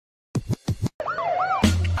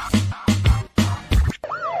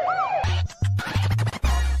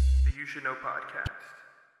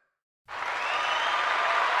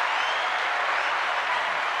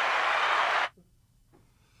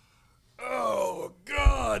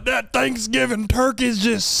that Thanksgiving turkey's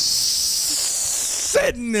just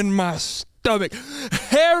sitting in my stomach.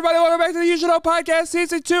 Hey everybody, welcome back to the You Should Know Podcast,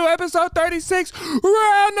 Season 2, Episode 36.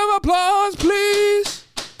 Round of applause, please.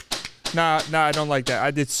 Nah, I don't like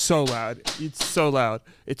that. It's so loud. It's so loud.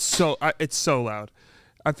 It's so loud.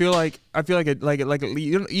 I feel like you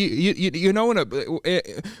know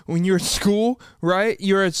when you're at school, right?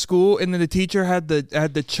 You're at school and then the teacher had the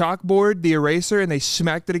chalkboard, the eraser, and they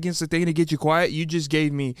smacked it against the thing to get you quiet. You just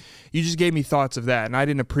gave me thoughts of that, and I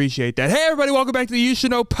didn't appreciate that. Hey everybody, welcome back to the You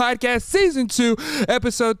Should Know Podcast, Season 2,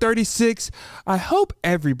 Episode 36. I hope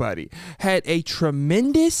everybody had a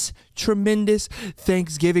tremendous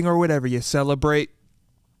Thanksgiving or whatever you celebrate.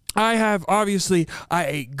 I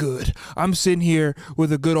ate good. I'm sitting here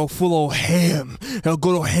with a good old full old ham, a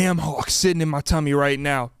good old ham hock sitting in my tummy right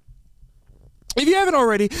now. If you haven't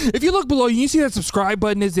already, if you look below and you see that subscribe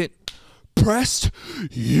button isn't pressed,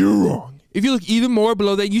 you're wrong. If you look even more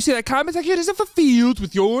below that, you see that comment section isn't fulfilled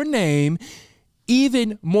with your name,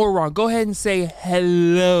 even more wrong. Go ahead and say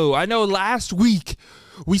hello. I know last week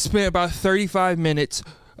we spent about 35 minutes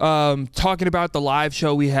talking about the live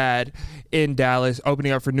show we had in Dallas,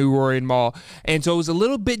 opening up for New Roaring Mall. And so it was a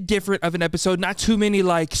little bit different of an episode. Not too many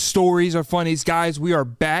like stories or funnies. Guys, we are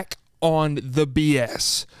back on the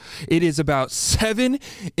BS. It is about 7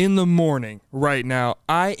 in the morning right now.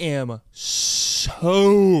 I am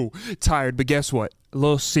so tired, but guess what? A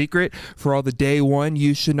little secret for all the day one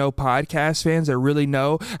You Should Know podcast fans that really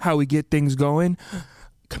know how we get things going.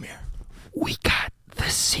 Come here. We got the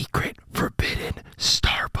secret forbidden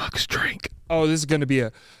Starbucks drink. Oh, this is going to be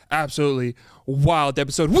a absolutely wild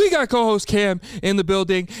episode. We got co-host Cam in the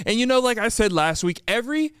building. And you know, like I said last week,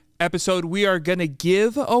 every episode we are going to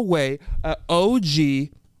give away an OG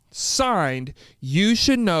signed You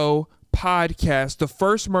Should Know podcast, the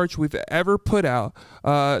first merch we've ever put out,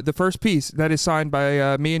 the first piece that is signed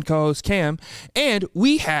by me and co-host Cam. And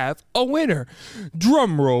we have a winner.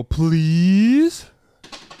 Drum roll, please.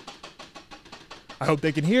 I hope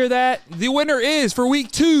they can hear that. The winner is, for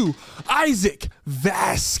week 2, Isaac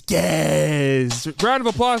Vasquez. Round of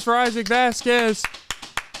applause for Isaac Vasquez.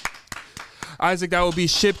 Isaac, that will be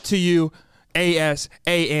shipped to you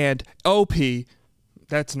ASANOP.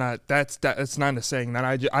 That's not a saying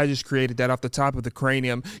that I just created that off the top of the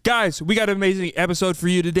cranium. Guys, we got an amazing episode for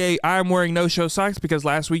you today. I'm wearing no-show socks because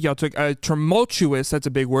last week y'all took a tumultuous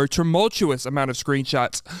amount of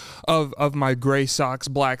screenshots of my gray socks,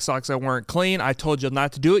 black socks that weren't clean. I told you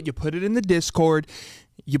not to do it. You put it in the Discord.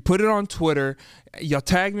 You put it on Twitter. Y'all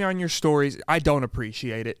tag me on your stories. I don't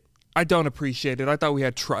appreciate it. I thought we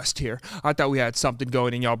had trust here. I thought we had something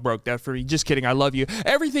going and y'all broke that for me. Just kidding. I love you.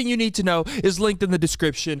 Everything you need to know is linked in the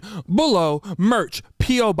description below. Merch,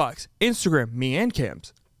 P.O. Box, Instagram, me and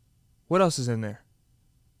Cam's. What else is in there?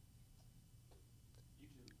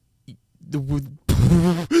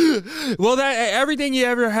 Well, everything you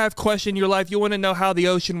ever have questioned in your life, you want to know how the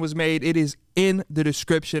ocean was made, it is in the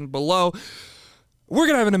description below. We're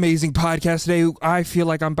going to have an amazing podcast today. I feel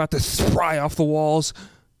like I'm about to spry off the walls.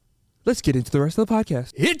 Let's get into the rest of the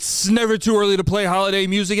podcast. It's never too early to play holiday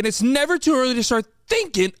music, and it's never too early to start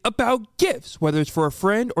thinking about gifts. Whether it's for a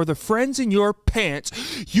friend or the friends in your pants,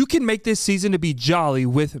 you can make this season to be jolly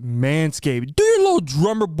with Manscaped. Do your little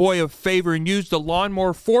drummer boy a favor and use the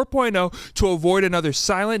Lawnmower 4.0 to avoid another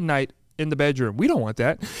silent night in the bedroom. We don't want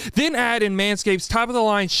that. Then add in Manscaped's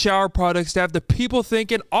top-of-the-line shower products to have the people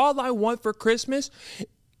thinking, all I want for Christmas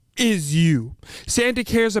is you. Santa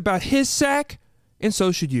cares about his sack, and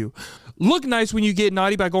so should you. Look nice when you get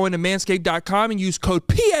naughty by going to manscaped.com and use code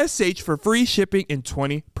PSH for free shipping and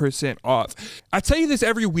 20% off. I tell you this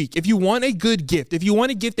every week. If you want a good gift, if you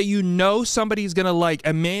want a gift that you know somebody's going to like,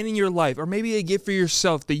 a man in your life, or maybe a gift for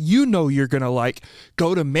yourself that you know you're going to like,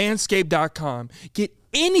 go to manscaped.com. Get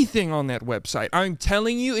anything on that website. I'm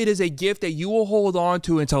telling you, it is a gift that you will hold on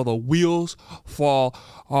to until the wheels fall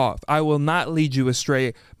off. I will not lead you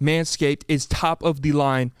astray. Manscaped is top of the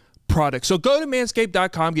line product. So go to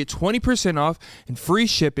manscaped.com, get 20% off and free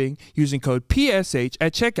shipping using code PSH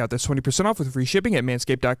at checkout. That's 20% off with free shipping at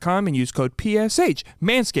manscaped.com and use code PSH.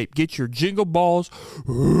 Manscaped, get your jingle balls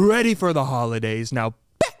ready for the holidays. Now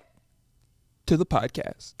back to the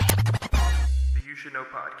podcast. The You Should Know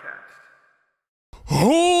Podcast.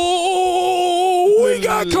 Oh, we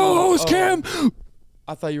got co-host Cam.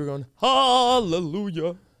 I thought you were going,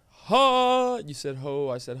 hallelujah. Ha. You said ho,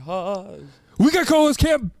 I said ha. We got co-host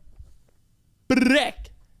Cam.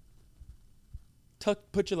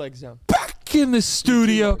 Put your legs down. Back in the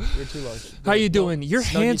studio. You're too large. How you doing? Your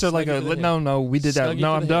hands are like a... No, we did that. Snug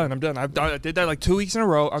No, I'm done. I did that like 2 weeks in a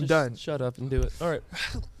row. I'm done. Shut up and do it. All right.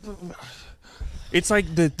 It's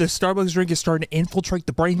like the Starbucks drink is starting to infiltrate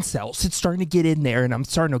the brain cells. It's starting to get in there, and I'm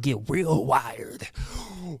starting to get real wired.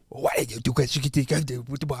 What did you do? Because you get to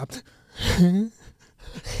with the Bob.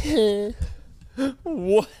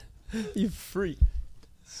 What? You freak.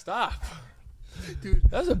 Stop. Dude,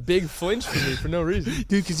 that was a big flinch for me for no reason.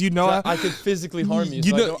 Dude, because you know I could physically harm you.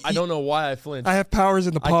 So I don't know why I flinched. I have powers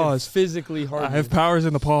in the paws. I could physically harm you. I have powers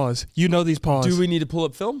in the paws. You know these paws. Do we need to pull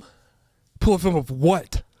up film? Pull up film of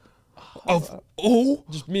what?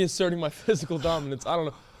 Just me asserting my physical dominance. I don't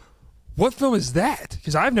know. What film is that?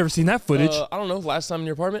 Because I've never seen that footage. I don't know. Last time in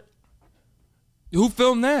your apartment? Who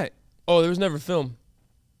filmed that? Oh, there was never film.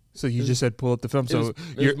 So you just said pull up the film. So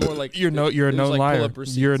you're more like you're a known liar.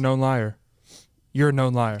 You're a known liar. You're a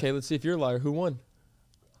known liar. Okay, let's see if you're a liar. Who won?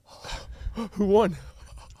 Who won?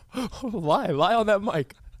 Lie on that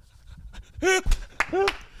mic.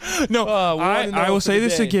 No, I will say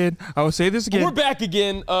this again. I will say this again. We're back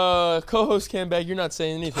again. Co-host Cam back. You're not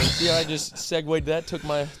saying anything. See, I just segued that. Took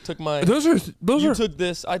my. Those are. You took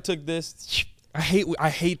this. I took this. I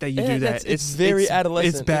hate that you do that. It's very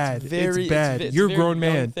adolescent. It's bad. It's bad. You're a grown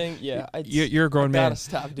man. Yeah, you're a grown man. Gotta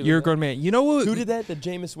stop doing You're a that. grown man. You know what? Who did that? The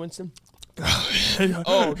Jameis Winston.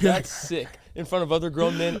 Oh, that's sick. In front of other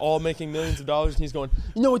grown men, all making millions of dollars, and he's going,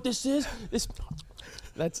 "You know what this is? This."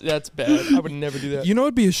 That's bad. I would never do that. You know,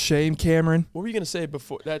 it'd be a shame, Cameron. What were you gonna say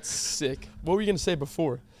before? That's sick. What were you gonna say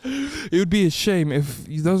before? It would be a shame if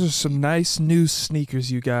those are some nice new sneakers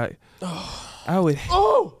you got. I would.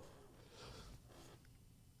 Oh.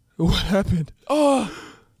 What happened? Oh.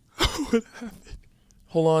 What happened?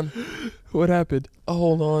 Hold on. What happened? Oh,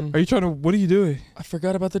 hold on. Are you trying to? What are you doing? I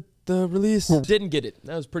forgot about the release. Didn't get it.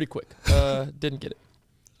 That was pretty quick. Didn't get it.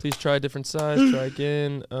 Please try a different size. Try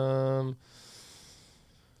again.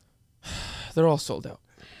 They're all sold out.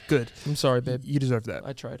 Good. I'm sorry, babe. You deserve that.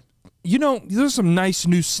 I tried. You know, there's some nice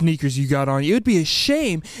new sneakers you got on you. It would be a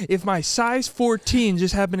shame if my size 14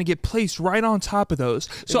 just happened to get placed right on top of those.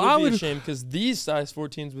 So I would be be a shame because these size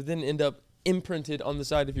 14s would then end up imprinted on the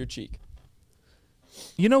side of your cheek.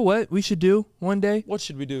 You know what we should do one day? What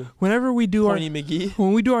should we do? Whenever we do Horny McGee?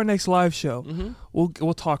 when we do our next live show, Mm-hmm.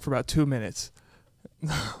 we'll talk for about 2 minutes.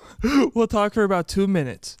 We'll talk for about 2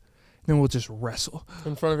 minutes. Then we'll just wrestle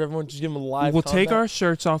In front of everyone, just give them a live We'll combat. take our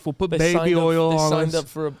shirts off. We'll put They baby oil on They signed us. up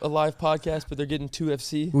for a live podcast, but they're getting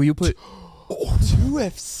 2FC. Will you put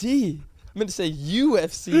 2FC? I meant to say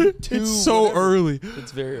UFC. It's so whatever. early.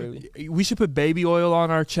 It's very early. We should put baby oil on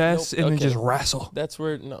our chests and then Okay. just wrestle. That's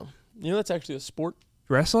where, no. You know that's actually a sport?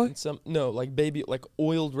 Wrestling? Like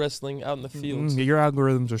oiled wrestling out in the fields. Your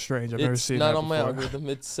algorithms are strange. I've never It's seen not that on my before. algorithm.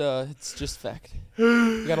 It's just fact.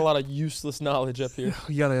 We got a lot of useless knowledge up here.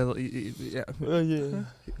 You gotta, yeah. Yeah.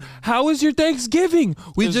 How was your Thanksgiving?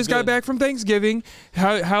 We It was just got good. back from Thanksgiving.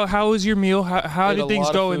 How was your meal? How Ate did a things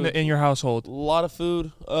lot go of in your household? A lot of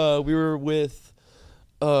food. We were with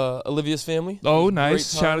Olivia's family. Oh, It was great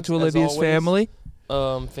nice! Shout out times, to as Olivia's always. family.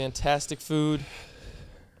 Fantastic food.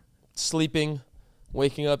 Sleeping,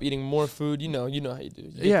 waking up, eating more food. You know how you do.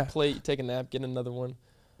 You get Yeah. a plate, you take a nap, get another one.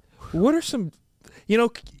 What are some,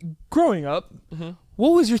 growing up? Mm-hmm. What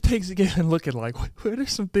was your Thanksgiving looking like? What are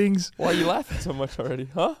some things? Why are you laughing so much already?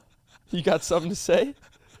 Huh? You got something to say?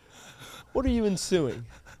 What are you ensuing?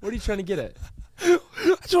 What are you trying to get at? I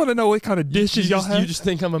just want to know what kind of dishes y'all have. You just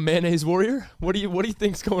think I'm a mayonnaise warrior? What do you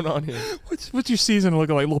think's going on here? What's your season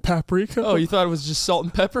looking like? Little paprika? Oh, you thought it was just salt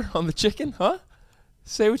and pepper on the chicken? Huh?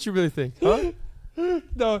 Say what you really think, huh?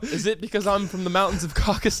 No. Is it because I'm from the mountains of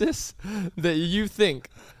Caucasus that you think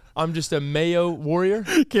I'm just a mayo warrior?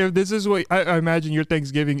 Cam, this is what I imagine your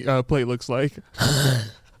Thanksgiving plate looks like.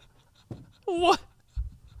 What?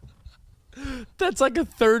 That's like a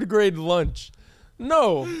third grade lunch.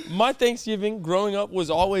 No, my Thanksgiving growing up was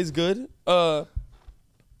always good.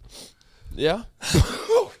 Yeah.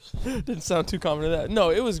 Didn't sound too common to that.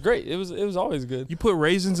 No, it was great. It was always good. You put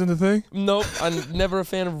raisins in the thing? Nope, I'm never a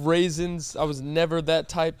fan of raisins. I was never that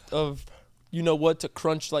type of, to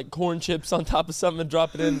crunch like corn chips on top of something and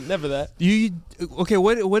drop it in. Never that. Okay?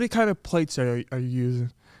 What kind of plates are you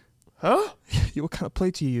using? Huh? What kind of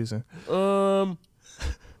plates are you using?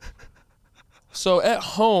 So at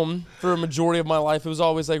home, for a majority of my life, it was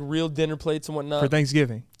always like real dinner plates and whatnot. For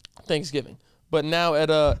Thanksgiving. But now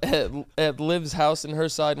at Liv's house and her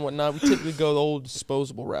side and whatnot, we typically go the old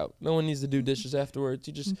disposable route. No one needs to do dishes afterwards.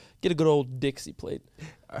 You just get a good old Dixie plate.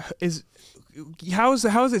 How is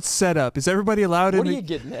it set up? Is everybody allowed What are you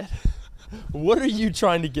getting at? What are you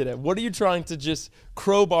trying to get at? What are you trying to just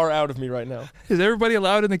crowbar out of me right now? Is everybody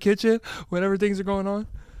allowed in the kitchen whenever things are going on?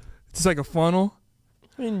 It's like a funnel.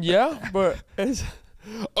 I mean, yeah, but is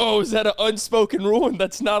that an unspoken rule and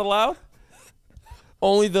that's not allowed?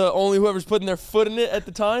 Only whoever's putting their foot in it at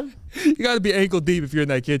the time. You got to be ankle deep if you're in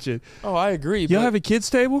that kitchen. Oh, I agree. You have a kids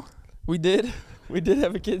table? We did. We did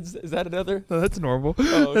have a kids. Is that another? No, that's normal.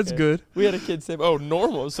 Oh, okay. That's good. We had a kids table. Oh,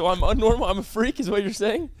 normal. So I'm unnormal. I'm a freak, is what you're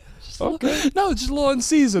saying? Okay. No, just a little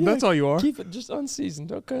unseasoned. Yeah, that's all you are. Keep it just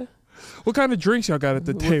unseasoned. Okay. What kind of drinks y'all got at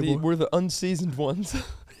the table? We're the unseasoned ones.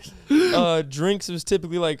 Drinks was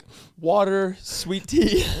typically like water, sweet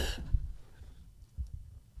tea.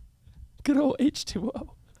 Good old H2O.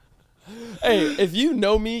 Hey, if you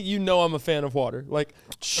know me, you know I'm a fan of water. Like,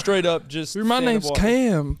 straight up, just My fan name's of water.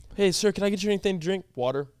 Cam. Hey, sir, can I get you anything to drink?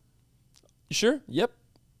 Water. You sure? Yep.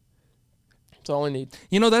 That's all I need.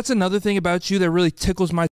 You know, that's another thing about you that really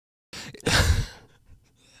tickles my...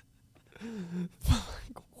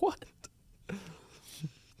 What?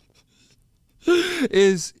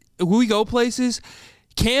 Is when we go places,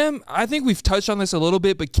 Cam, I think we've touched on this a little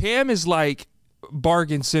bit, but Cam is like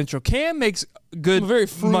bargain central. Cam makes good I'm a very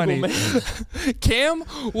frugal money. man. Cam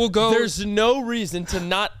will go... There's no reason to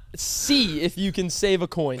not see if you can save a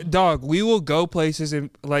coin. Dog, we will go places and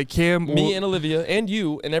like Cam... Me and Olivia and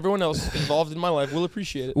you and everyone else involved in my life will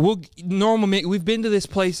appreciate it. We've been to this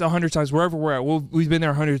place 100 times, wherever we're at. We've been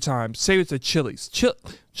there 100 times. Say it's a Chili's.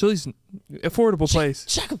 Chili's, affordable place.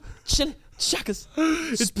 Shakas.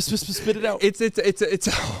 Spit it out. It's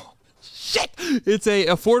shit. It's a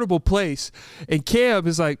affordable place, and Cam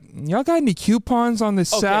is like, y'all got any coupons on this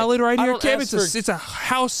salad right here? Cam, it's a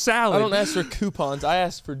house salad. I don't ask for coupons. I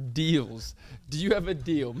ask for deals. Do you have a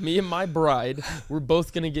deal? Me and my bride, we're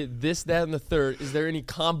both gonna get this, that, and the third. Is there any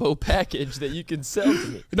combo package that you can sell to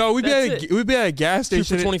me? No, we'd be at a gas 2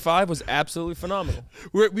 station. for $25 was absolutely phenomenal.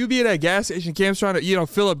 We'd be at a gas station. Cam's trying to,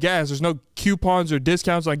 fill up gas. There's no coupons or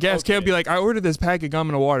discounts on gas. Okay. Cam be like, I ordered this pack of gum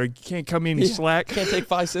and water. You can't come in any slack. Can't take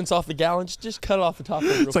 5 cents off the gallon. Just cut it off the top of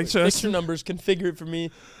it real quick. Fix your numbers, configure it for me.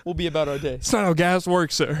 We'll be about our day. It's not how gas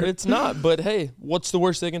works, sir. It's not, but hey, what's the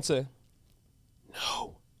worst they can say?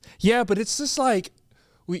 No. Yeah, but it's just like,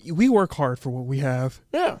 we work hard for what we have.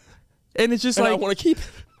 Yeah. And it's just And like... I want to keep it.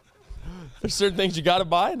 There's certain things you got to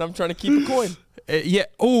buy, and I'm trying to keep a coin. Yeah.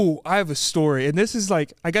 Oh, I have a story. And this is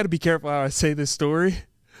like, I got to be careful how I say this story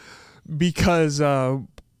because it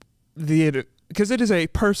is a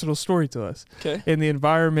personal story to us. Okay. In the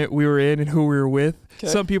environment we were in and who we were with. Okay.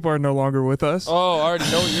 Some people are no longer with us. Oh, I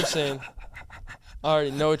already know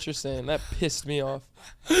what you're saying. That pissed me off.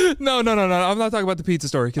 No. I'm not talking about the pizza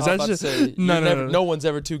story because that's just no one's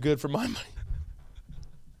ever too good for my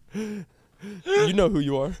money. You know who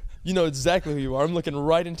you are. You know exactly who you are. I'm looking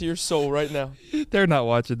right into your soul right now. They're not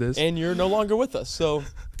watching this. And you're no longer with us, so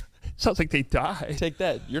sounds like they died. take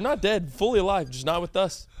that. You're not dead, fully alive, just not with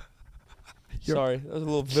us. Sorry, that was a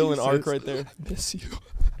little villain arc right there. I miss you.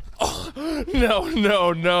 Oh,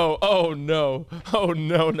 no. Oh, no.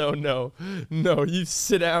 No, you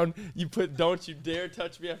sit down. Don't you dare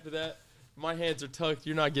touch me after that. My hands are tucked.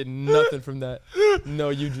 You're not getting nothing from that. No,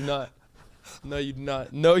 you do not. No, you do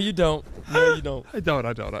not. No, you don't. No, you don't. I don't.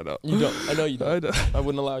 You don't. I know you don't. I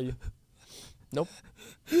wouldn't allow you. Nope.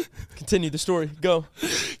 Continue the story. Go.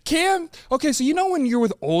 Cam, okay, so when you're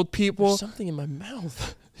with old people. There's something in my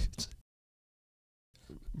mouth.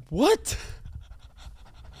 What?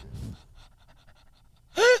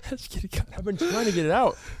 I've been trying to get it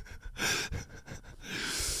out.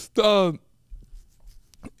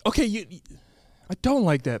 Okay, I don't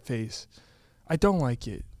like that face. I don't like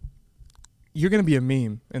it. You're gonna be a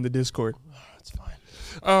meme in the Discord. That's fine.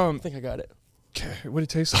 I think I got it. Okay, what it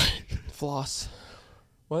tastes like? Floss.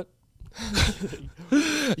 What?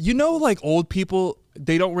 Like old people,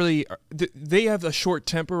 they don't really. They have a short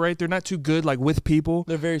temper, right? They're not too good, like with people.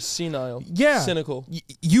 They're very senile. Yeah. Cynical.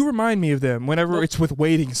 You remind me of them whenever it's with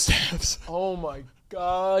waiting staffs. Oh my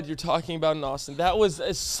God, you're talking about in Austin. It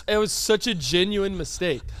was such a genuine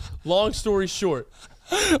mistake. Long story short.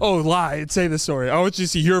 Oh, lie and say the story. I want you to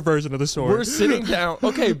see your version of the story. We're sitting down.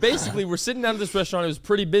 Okay, basically, we're sitting down at this restaurant. It was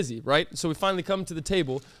pretty busy, right? So we finally come to the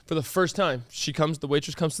table for the first time. The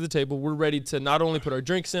waitress comes to the table. We're ready to not only put our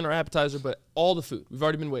drinks in, our appetizer, but all the food. We've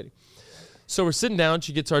already been waiting. So we're sitting down.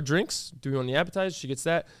 She gets our drinks. Do we want the appetizer? She gets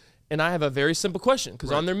that. And I have a very simple question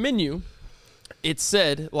because on their menu, it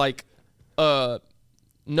said, like, no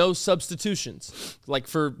substitutions, like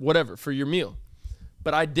for whatever, for your meal.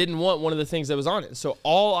 But I didn't want one of the things that was on it. So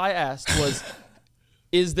all I asked was,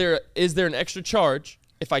 is there an extra charge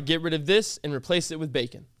if I get rid of this and replace it with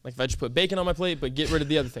bacon? Like if I just put bacon on my plate, but get rid of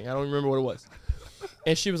the other thing. I don't remember what it was.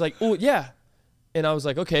 And she was like, oh, yeah. And I was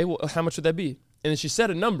like, okay, well, how much would that be? And then she said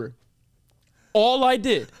a number. All I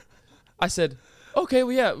did, I said, okay,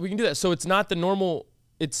 well, yeah, we can do that. So it's not the normal,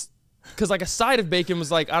 it's because like a side of bacon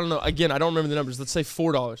was like, I don't know. Again, I don't remember the numbers. Let's say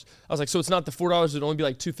 $4. I was like, so it's not the $4. It'd only be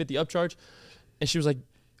like $2.50 upcharge. And she was like,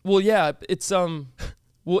 well, yeah, it's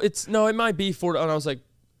no, it might be $4. And I was like,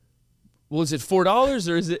 well, is it $4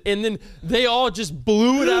 or is it? And then they all just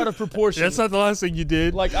blew it out of proportion. That's not the last thing you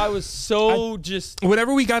did. Like I was so just.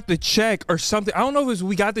 Whenever we got the check or something, I don't know if it was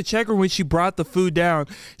we got the check or when she brought the food down,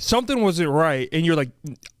 something wasn't right, and you're like,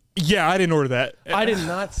 yeah, I didn't order that. I did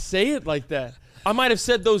not say it like that. I might have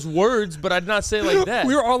said those words, but I did not say it like that.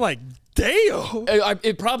 We were all like, damn.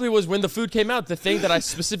 It probably was when the food came out. The thing that I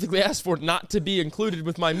specifically asked for not to be included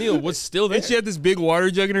with my meal was still there. And she had this big water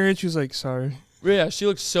jug in her hand. She was like, sorry. Yeah, she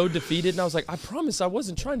looked so defeated, and I was like, I promise I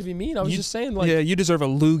wasn't trying to be mean. I was just saying, like, yeah, you deserve a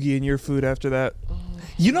loogie in your food after that.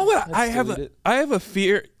 You know what? I have a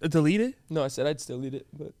fear. Delete it? No, I said I'd still eat it,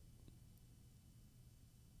 but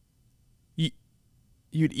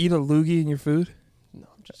you'd eat a loogie in your food? no,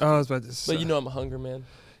 I'm just. Oh, I was about to say. But you know I'm a hunger man.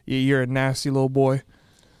 Yeah, you're a nasty little boy.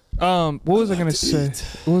 What was I gonna say?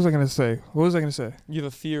 What was I gonna say? You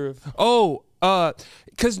have a fear of. Oh,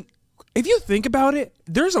 because if you think about it,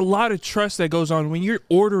 there's a lot of trust that goes on when you're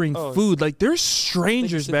ordering food. Like there's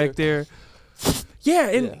strangers back there. Yeah,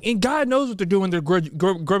 and God knows what they're doing. Their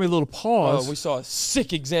grubby little paws. Oh, we saw a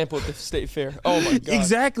sick example at the state fair. Oh my God.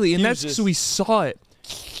 Exactly, and that's just we saw it.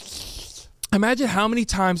 Imagine how many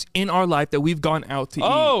times in our life that we've gone out to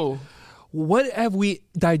eat. What have we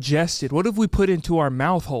digested? What have we put into our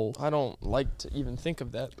mouth hole? I don't like to even think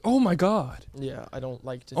of that. Oh my God. Yeah, I don't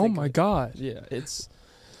like to. Oh my God. Yeah, it's.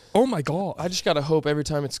 Oh my God. I just gotta hope every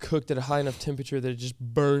time it's cooked at a high enough temperature that it just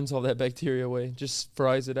burns all that bacteria away, just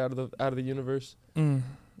fries it out of the universe. And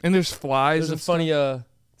there's flies. There's a funny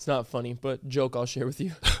it's not funny, but joke I'll share with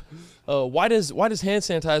you. Why does hand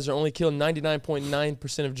sanitizer only kill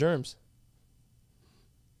 99.9% of germs?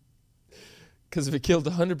 Because if it killed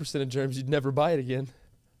 100% of germs, you'd never buy it again.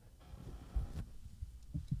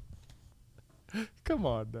 Come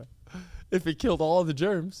on now. If it killed all the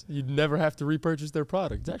germs, you'd never have to repurchase their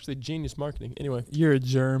product. It's actually genius marketing. Anyway. You're a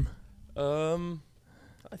germ. I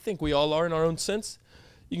think we all are in our own sense.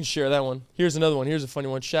 You can share that one. Here's another one. Here's a funny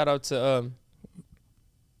one. Shout out to, I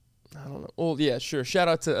don't know. Oh, yeah, sure. Shout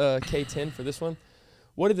out to K10 for this one.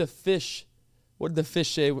 What did the fish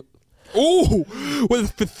say? Oh,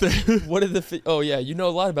 what did the oh, yeah, you know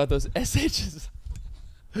a lot about those SHs.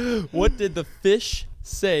 What did the fish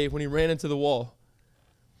say when he ran into the wall?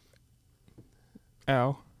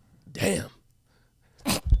 Ow. Damn.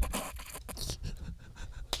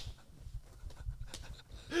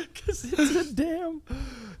 Because it's a damn.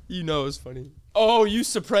 You know it was funny. Oh, you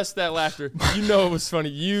suppressed that laughter. You know it was funny.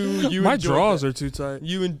 You My drawers are too tight.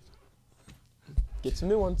 Get some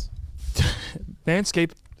new ones.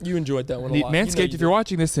 Manscaped. You enjoyed that one a lot. Manscaped, if you're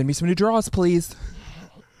watching this, send me some new drawers, please.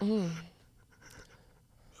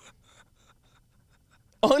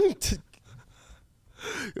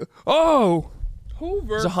 Oh.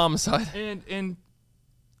 Hoover. It's a homicide. And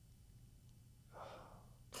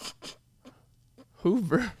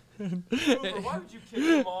Hoover. Hoover, why would you kick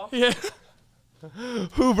him off? Yeah.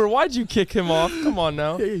 Hoover, why'd you kick him off? Come on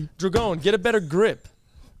now. Hey. Dragon, get a better grip.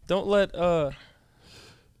 Don't let him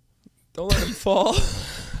fall.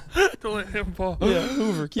 Don't let him fall. Yeah,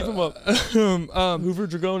 Hoover, keep him up. Hoover,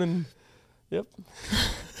 Dragon, and yep.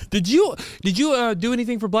 Did you do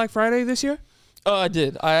anything for Black Friday this year? I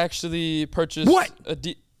did. I actually purchased a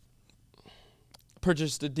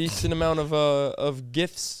decent amount of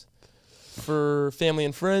gifts for family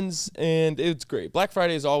and friends, and it's great. Black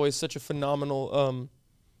Friday is always such a phenomenal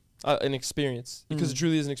an experience because it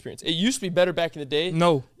truly is an experience. It used to be better back in the day.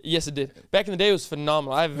 No. Yes, it did. Back in the day, it was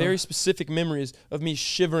phenomenal. I have very specific memories of me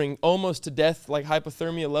shivering almost to death, like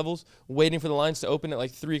hypothermia levels, waiting for the lines to open at like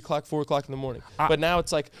 3 o'clock, 4 o'clock in the morning. But now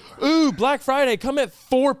it's like, ooh, Black Friday, come at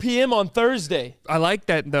 4 p.m. on Thursday. I like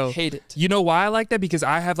that, though. Hate it. You know why I like that? Because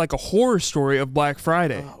I have like a horror story of Black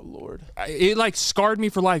Friday. Oh, Lord. It like scarred me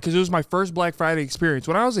for life because it was my first Black Friday experience.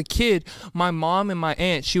 When I was a kid, my mom and my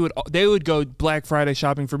aunt, they would go Black Friday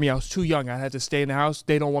shopping for me. I was too young. I had to stay in the house.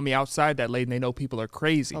 They don't want me outside that late, and they know people are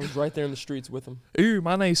crazy. I was right there in the streets with them. Ooh,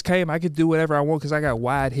 my name's Cam. I could do whatever I want because I got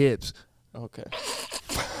wide hips. Okay.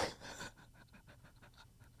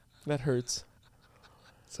 That hurts.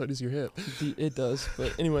 So does your hip. It does,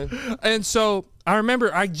 but anyway. And so I remember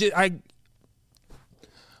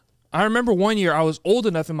I remember one year I was old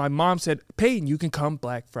enough and my mom said, Peyton, you can come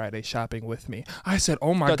Black Friday shopping with me. I said,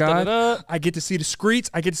 oh my God, I get to see the streets.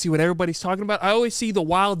 I get to see what everybody's talking about. I always see the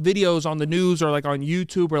wild videos on the news or like on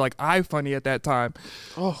YouTube or like iFunny at that time.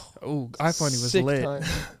 Oh, iFunny was lit. I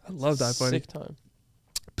loved iFunny. Sick time.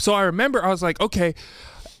 So I remember I was like, okay,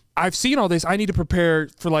 I've seen all this. I need to prepare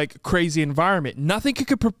for like crazy environment. Nothing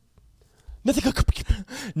could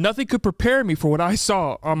Nothing could prepare me for what I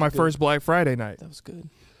saw on my first Black Friday night. That was good.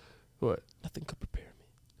 What? Nothing could prepare me.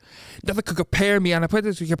 Nothing could compare me, and I put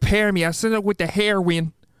this to compare me. I sent it with the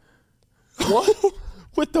heroin. What?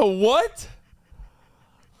 With the what?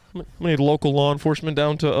 I'm gonna need local law enforcement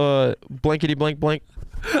down to blankety blank blank.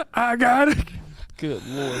 I got it. Good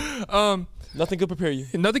Lord. Nothing could prepare you.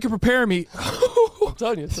 Nothing could prepare me. I'm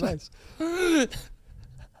telling you, it's nice.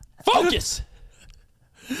 Focus.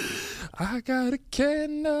 I got a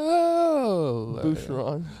candle.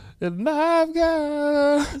 Boucheron. And I've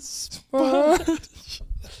got a sponge.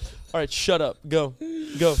 All right, shut up. Go.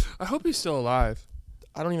 Go. I hope he's still alive.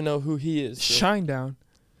 I don't even know who he is. So. Shine down.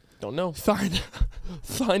 Don't know. Find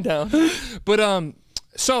down. But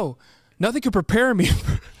so nothing could prepare me.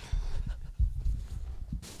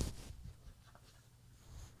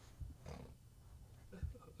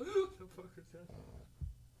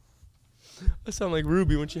 I sound like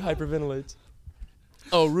Ruby when she hyperventilates.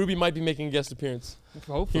 Oh, Ruby might be making a guest appearance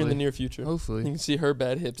Hopefully. here in the near future. Hopefully. You can see her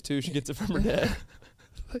bad hips too. She gets it from her dad.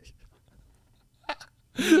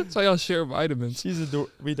 That's why y'all share vitamins. She's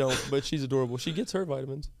we don't, but she's adorable. She gets her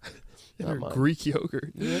vitamins. Her Greek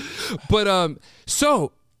yogurt. Yeah. But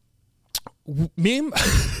so me and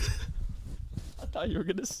I thought you were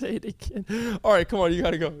gonna say it again. All right, come on, you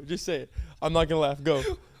gotta go. Just say it. I'm not gonna laugh. Go.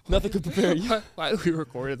 Nothing could prepare you. Why do we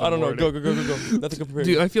record it? I don't know. Go. Nothing could prepare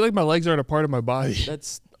you. Dude, I feel like my legs aren't a part of my body.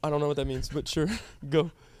 I don't know what that means, but sure. Go.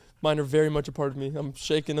 Mine are very much a part of me. I'm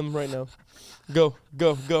shaking them right now. Go.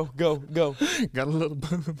 Got a little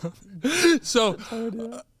bit. So,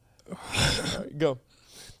 All right, go.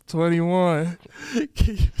 21. Can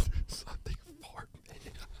you do something for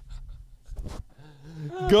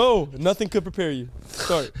me? Go. Nothing could prepare you.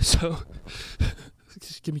 Start. So,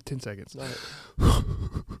 just give me 10 seconds. All right.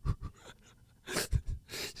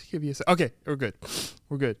 Just give me a sec. Okay, we're good.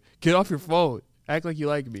 We're good. Get off your phone. Act like you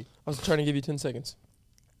like me. I was trying to give you 10 seconds.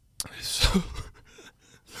 So,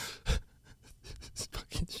 this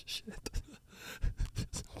fucking shit.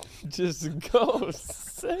 Just go.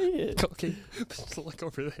 Say it. Okay, just look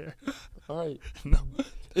over there. All right. No.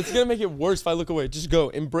 It's going to make it worse if I look away. Just go.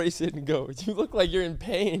 Embrace it and go. You look like you're in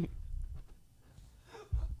pain.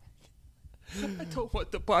 I don't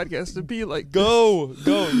want the podcast to be like Go.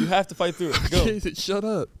 Go. You have to fight through it. Go. Okay, shut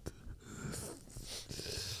up.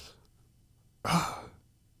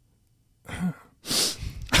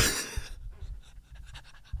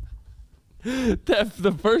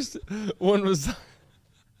 The first one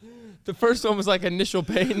was like initial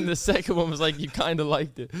pain, and the second one was like you kind of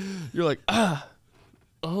liked it. You're like, oh.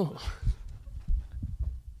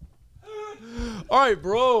 All right,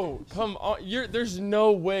 bro, come on. There's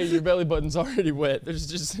no way your belly button's already wet. There's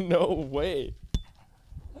just no way.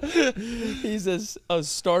 He's a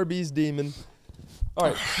Starbeast demon. All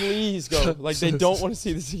right, please go. Like they don't want to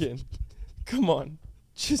see this again. Come on,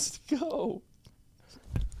 just go.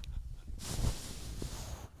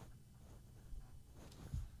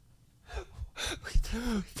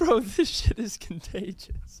 Bro, this shit is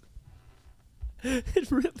contagious. It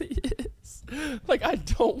really is. Like, I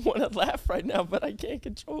don't want to laugh right now, but I can't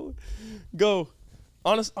control it. Go.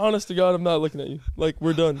 Honest to God, I'm not looking at you. Like,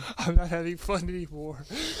 we're done. I'm not having fun anymore.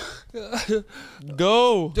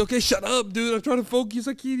 Go. Okay, shut up, dude. I'm trying to focus.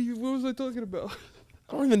 I can't even. What was I talking about?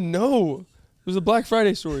 I don't even know. It was a Black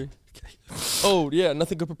Friday story. Okay. Oh, yeah,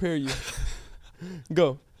 nothing could prepare you.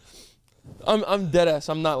 Go. I'm dead ass.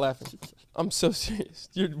 I'm not laughing. I'm so serious.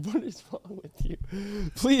 Dude, what is wrong with you?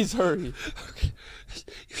 Please hurry. Okay.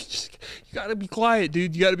 You gotta be quiet,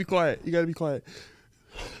 dude. You gotta be quiet.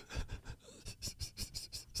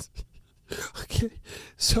 Okay.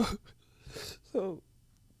 So. All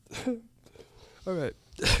right.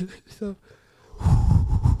 So.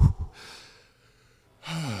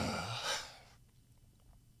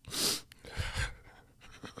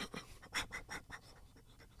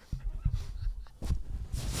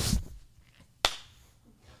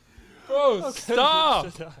 Bro, stop!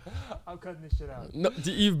 I'm cutting this shit out. No,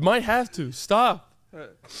 you might have to. Stop.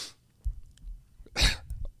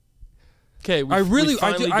 Okay, we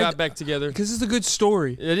finally got back together. Because it's a good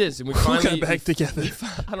story. It is, and we finally got back together.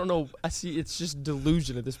 I don't know. I see. It's just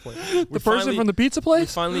delusion at this point. The person from the pizza place? We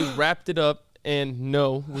finally wrapped it up, and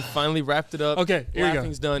no, we finally wrapped it up. Okay, here you go.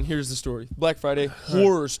 Laughing's done. Here's the story. Black Friday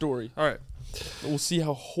horror story. All right. We'll see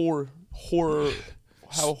how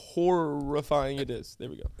horrifying it is. There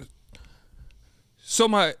we go. So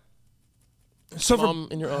Mom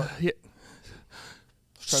and your aunt. Yeah.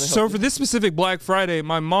 Trying to So help for you. this specific Black Friday,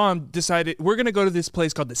 my mom decided we're gonna go to this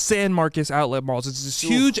place called the San Marcos Outlet Mall. It's this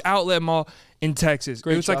huge outlet mall in Texas.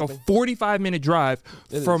 Great It was like a shopping. 45-minute drive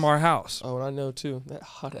It from is. our house. Oh, and I know too. That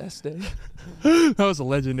hot ass day. That was a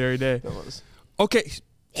legendary day. That was. Okay,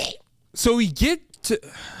 so we get to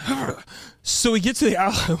the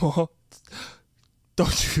outlet mall.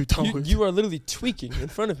 Don't You are literally tweaking in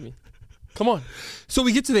front of me. Come on. So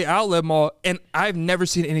we get to the outlet mall, and I've never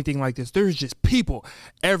seen anything like this. There's just people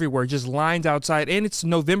everywhere, just lines outside, and it's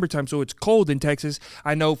November time, so it's cold in Texas.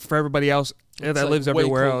 I know for everybody else that It's, like, lives way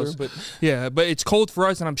everywhere colder, else. but- Yeah, but it's cold for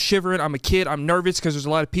us, and I'm shivering. I'm a kid. I'm nervous because there's a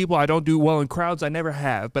lot of people. I don't do well in crowds. I never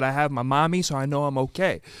have, but I have my mommy, so I know I'm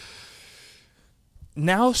okay.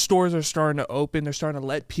 Now stores are starting to open. They're starting to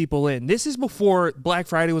let people in. This is before Black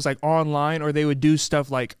Friday was like online, or they would do stuff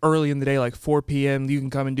like early in the day, like 4 p.m. You can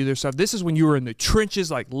come and do their stuff. This is when you were in the trenches,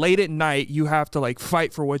 like late at night. You have to like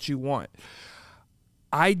fight for what you want.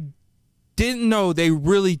 I didn't know they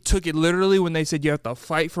really took it literally when they said you have to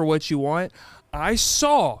fight for what you want. I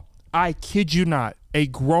kid you not, a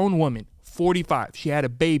grown woman, 45. She had a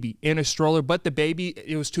baby in a stroller, but the baby,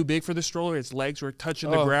 it was too big for the stroller. Its legs were touching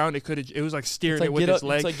the ground. It was like steering It's like it with get its up-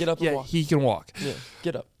 legs. it's like get up and yeah, walk. he can walk. Yeah,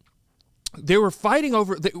 get up. They were fighting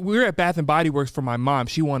over. We were at Bath and Body Works for my mom.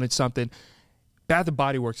 She wanted something. Bath and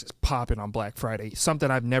Body Works is popping on Black Friday. Something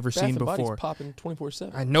I've never Bath seen and before. Body's popping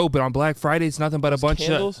 24/7. I know, but on Black Friday, it's nothing but a bunch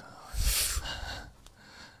Candles. of.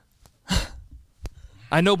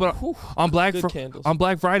 I know, but on Black Good candles. on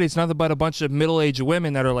Black Friday, it's nothing but a bunch of middle-aged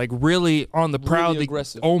women that are like really on the prowl. Really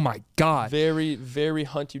aggressive. Oh my god! Very, very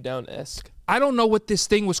hunt you down esque. I don't know what this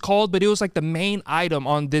thing was called, but it was like the main item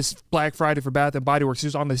on this Black Friday for Bath and Body Works. It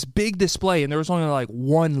was on this big display, and there was only like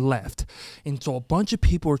one left, and so a bunch of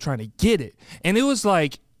people were trying to get it, and it was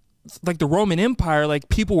like the Roman Empire, like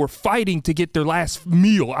people were fighting to get their last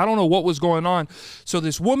meal. I don't know what was going on. So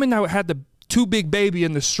this woman that had the too big baby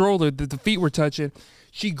in the stroller that the feet were touching,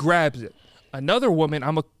 she grabs it. Another woman,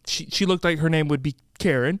 she looked like her name would be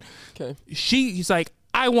Karen. Okay. He's like,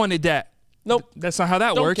 I wanted that. Nope. That's not how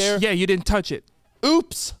that Don't works. care. Yeah, you didn't touch it.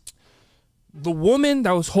 Oops. The woman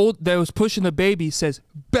that was pushing the baby says,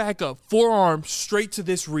 back up, forearm straight to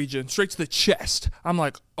this region, straight to the chest. I'm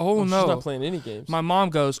like, oh no. She's not playing any games. My mom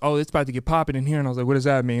goes, oh, it's about to get popping in here. And I was like, what does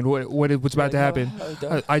that mean? What's about to happen?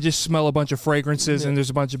 I just smell a bunch of fragrances and there's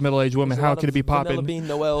a bunch of middle-aged women. There's a How lot could it of be Vanilla popping? bean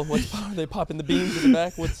Noel. Are they popping the beans in the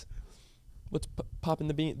back? What's popping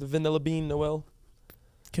the bean? The vanilla bean Noel.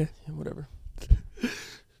 Okay. Yeah, whatever.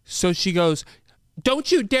 So she goes,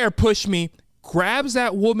 don't you dare push me. Grabs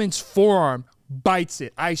that woman's forearm, bites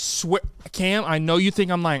it. I swear, Cam, I know you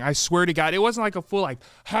think I'm lying. I swear to God, it wasn't like a full like,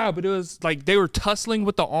 but it was like they were tussling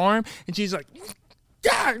with the arm, and she's like,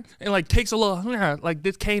 and like takes a little, like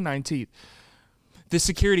this canine teeth. The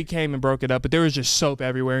security came and broke it up, but there was just soap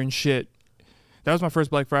everywhere and shit. That was my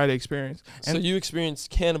first Black Friday experience. So you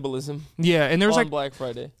experienced cannibalism Yeah, and there was on like Black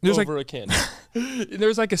Friday there's over a candle. there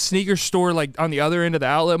was like a sneaker store like on the other end of the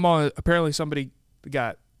outlet mall. Apparently somebody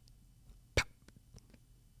got.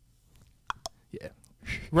 Yeah,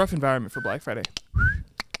 rough environment for Black Friday.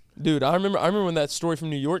 Dude, I remember when that story from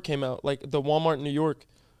New York came out. Like the Walmart in New York,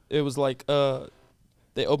 it was like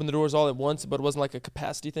they opened the doors all at once, but it wasn't like a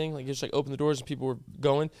capacity thing. Like you just like open the doors and people were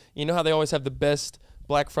going. You know how they always have the best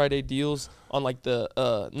Black Friday deals on like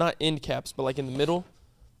the not end caps, but like in the middle,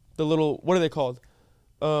 the little, what are they called?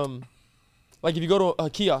 Like if you go to a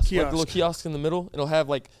kiosk, like the little kiosk in the middle, it'll have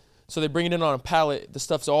like, so they bring it in on a pallet. The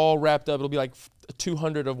stuff's all wrapped up. It'll be like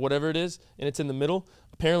 200 of whatever it is, and it's in the middle.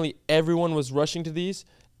 Apparently, everyone was rushing to these.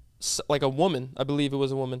 Like a woman, I believe it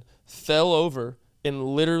was a woman, fell over, and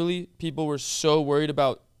literally people were so worried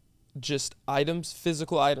about just items,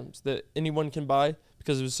 physical items that anyone can buy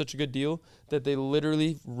because it was such a good deal that they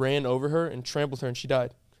literally ran over her and trampled her, and she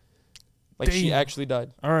died. Like she Damn. actually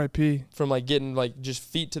died R.I.P. from like getting like just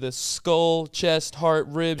feet to the skull, chest, heart,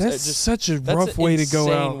 ribs. That's just such a that's rough an way to go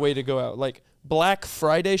insane out. way to go out. Like Black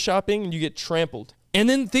Friday shopping, you get trampled. And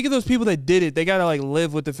then think of those people that did it. They gotta like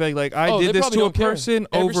live with the fact like I they did this probably to a don't care. person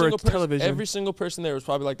Every over a single television. Every single person there was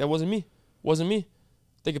probably like, that wasn't me. Wasn't me.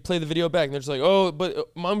 They could play the video back and they're just like, oh, but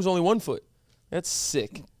mine was only 1 foot. That's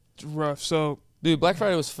sick. It's rough. So Dude, Black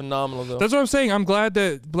Friday was phenomenal though. that's what I'm saying. I'm glad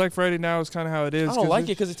that Black Friday now is kind of how it is. I don't like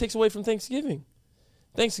it because it takes away from Thanksgiving.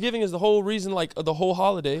 Thanksgiving is the whole reason, like the whole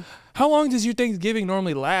holiday. How long does your Thanksgiving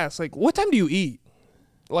normally last? Like, what time do you eat?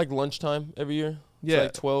 Like lunchtime every year. Yeah.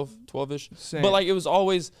 It's like 12-ish. Same. But like it was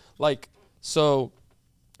always like, so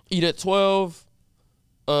eat at 12,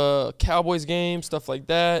 Cowboys game, stuff like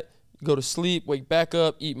that. Go to sleep, wake back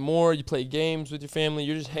up, eat more, you play games with your family,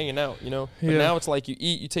 you're just hanging out, you know? But Yeah. now it's like you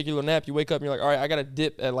eat, you take your little nap, you wake up and you're like, all right, I got to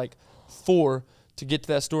dip at like 4 to get to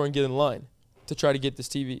that store and get in line to try to get this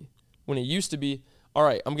TV. When it used to be, all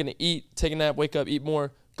right, I'm going to eat, take a nap, wake up, eat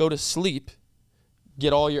more, go to sleep,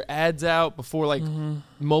 get all your ads out before like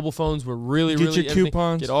mobile phones were really, Get really your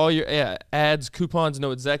coupons. Get all your ads, coupons,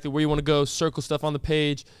 know exactly where you want to go, circle stuff on the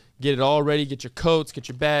page, get it all ready, get your coats, get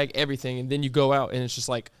your bag, everything, and then you go out, and it's just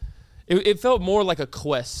like, it felt more like a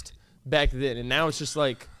quest back then, and now it's just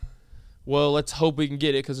like, well, let's hope we can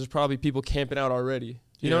get it because there's probably people camping out already.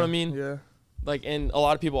 You know what I mean? Yeah. Like, and a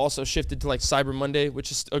lot of people also shifted to like Cyber Monday,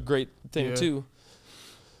 which is a great thing too.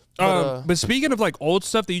 But speaking of like old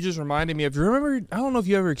stuff that you just reminded me of, you remember? I don't know if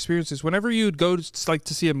you ever experienced this. Whenever you'd go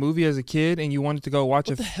to see a movie as a kid and you wanted to go watch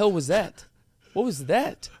what the hell was that? What was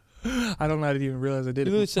that? I don't know. I didn't even realize I did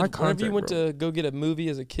You it. literally said whenever you went to go get a movie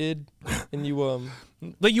as a kid, and you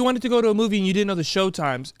like you wanted to go to a movie and you didn't know the show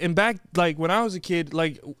times. And back like when I was a kid,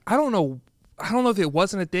 like I don't know if it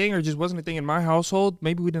wasn't a thing or just wasn't a thing in my household.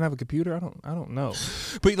 Maybe we didn't have a computer. I don't know.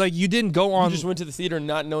 But like you didn't go on. You just went to the theater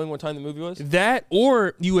not knowing what time the movie was? That,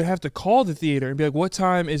 or you would have to call the theater and be like, "What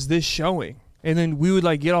time is this showing?" And then we would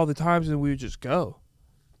like get all the times and we would just go.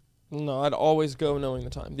 No, I'd always go knowing the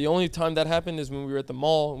time. The only time that happened is when we were at the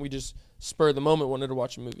mall and we just spur of the moment wanted to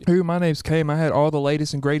watch a movie. Hey, my name's Cam. I had all the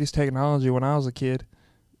latest and greatest technology when I was a kid.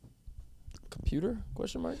 Computer?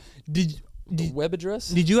 Question mark? Did web address?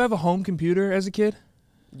 Did you have a home computer as a kid?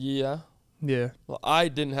 Yeah. Yeah. Well, I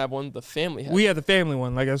didn't have one. The family had. We had the family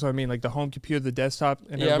one. Like that's what I mean. Like the home computer, the desktop,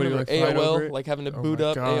 and yeah, I everybody remember would, like, fight over AOL, it. like having to Oh boot my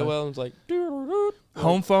up God. AOL, and it's like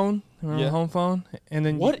home phone. Remember Yeah. home phone, and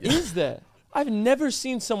then What is that? I've never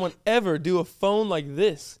seen someone ever do a phone like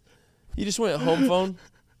this. You just went home phone.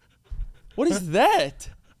 What is that?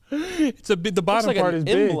 It's a bit. The Looks bottom like part an is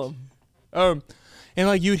big. emblem. And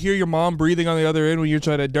like you'd hear your mom breathing on the other end when you're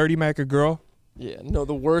trying to dirty mac a girl. Yeah, no,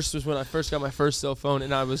 the worst was when I first got my first cell phone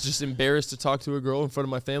and I was just embarrassed to talk to a girl in front of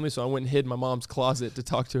my family, so I went and hid in my mom's closet to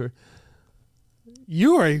talk to her.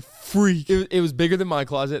 You are a freak. It was bigger than my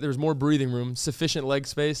closet. There was more breathing room, sufficient leg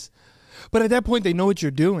space. But at that point, they know what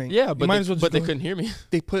you're doing. Yeah, You but might they, as well just but they go- couldn't hear me.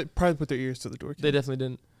 They probably put their ears to the door. They definitely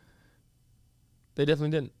didn't. They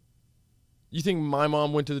definitely didn't. You think my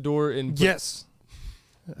mom went to the door and... Yes,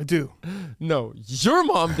 I do. No, your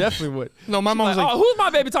mom definitely would. No, my mom's like, oh, who's my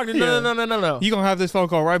baby talking to? Yeah. No. "You gonna have this phone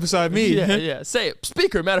call right beside me?" Yeah. Say it.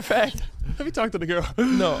 Speaker, matter of fact. Let me talk to the girl.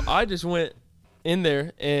 No, I just went in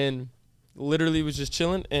there and literally was just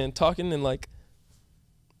chilling and talking and like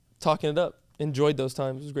talking it up. Enjoyed those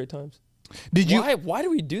times. It was great times. Did you? Why do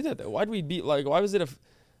we do that though? Why do we be like? Why was it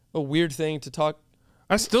a weird thing to talk?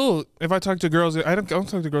 I still, if I talk to girls, I don't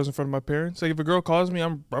talk to girls in front of my parents. Like if a girl calls me,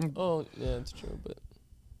 I'm. Oh yeah, it's true, but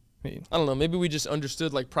I mean, I don't know. Maybe we just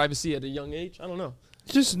understood like privacy at a young age. I don't know.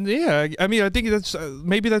 just yeah. I mean, I think that's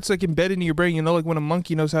maybe that's like embedded in your brain. You know, like when a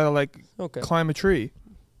monkey knows how to like Okay. climb a tree.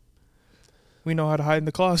 We know how to hide in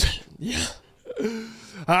the closet. Yeah.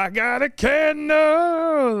 I got a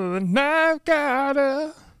candle and I've got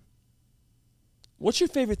a. What's your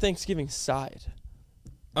favorite Thanksgiving side?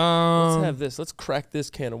 Let's have this. Let's crack this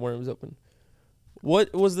can of worms open.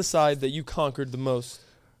 What was the side that you conquered the most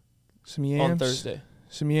Some yams on Thursday?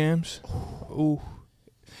 Some yams. Ooh.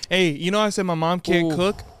 Hey, you know I said my mom can't Ooh.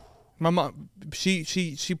 cook. My mom, she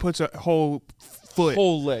puts a whole foot.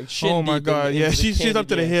 Whole leg. Shin Oh my deep God! into Yeah, the she's up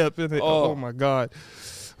to the candy hip. And oh my God!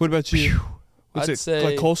 What about you? What's I'd it say-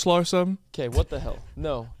 like coleslaw or something? Okay, what the hell?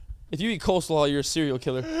 No. If you eat coleslaw, you're a serial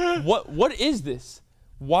killer. What is this?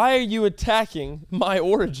 Why are you attacking my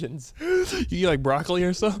origins? You eat like broccoli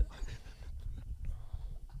or something?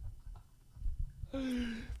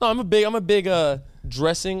 No, I'm a big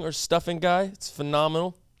dressing or stuffing guy. It's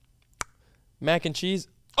phenomenal. Mac and cheese.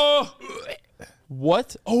 Oh,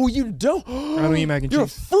 what? Oh, you don't. I don't eat mac and You're a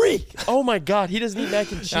cheese. freak. Oh my God, he doesn't eat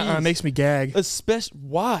mac and cheese. It makes me gag. Especially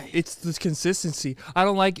why? It's the consistency. I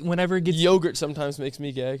don't like whenever it gets. Yogurt sometimes makes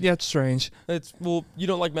me gag. Yeah, it's strange. Well, you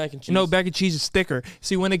don't like mac and cheese. No, mac and cheese is thicker.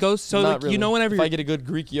 See, when it goes, so Not like, really. you know, whenever if I get a good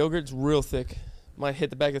Greek yogurt, it's real thick. Might hit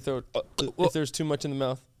the back of the throat if there's too much in the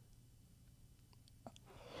mouth.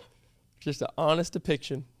 Just an honest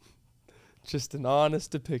depiction. Just an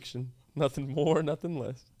honest depiction. Nothing more, nothing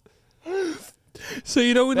less. so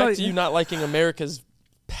you know when Back like, to you not liking America's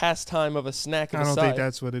pastime of a snack I and a don't side. think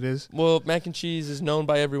that's what it is. Well, mac and cheese is known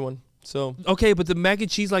by everyone. So Okay, but the mac and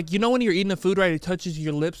cheese, like, you know when you're eating the food, right, it touches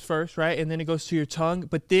your lips first, right, and then it goes to your tongue,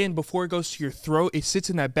 but then before it goes to your throat, it sits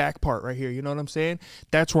in that back part right here, you know what I'm saying?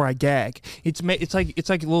 That's where I gag. It's like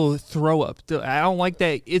a little throw up. I don't like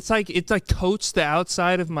that. It's like coats the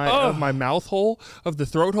outside of my mouth hole, of the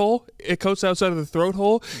throat hole. It coats the outside of the throat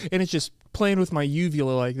hole, and it's just playing with my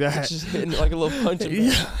uvula like that. It's just hitting it like a little punch.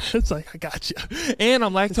 Yeah, it's like I got you. And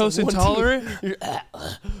I'm lactose intolerant.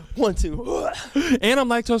 1, 2. And I'm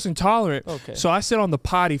lactose intolerant. Okay. So I sit on the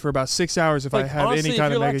potty for about 6 hours if I have honestly, any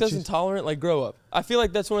kind if of you're mega lactose cheese. intolerant, like grow up. I feel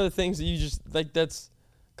like that's one of the things that you just like. That's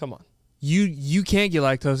come on. You can't get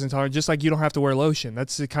lactose intolerant, just like you don't have to wear lotion.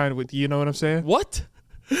 That's the kind of what you know what I'm saying. What?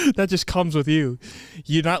 That just comes with you.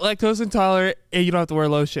 You're not lactose intolerant, and you don't have to wear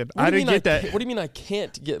lotion. I didn't get that. What do you mean I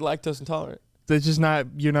can't get lactose intolerant? That's just not.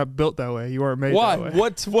 You're not built that way. You weren't made Why? that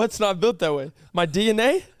way. What's not built that way? My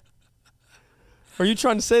DNA? Are you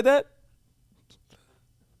trying to say that?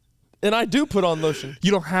 And I do put on lotion.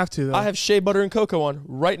 You don't have to though. I have shea butter and cocoa on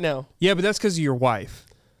right now. Yeah, but that's because of your wife.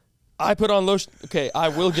 I put on lotion. Okay, I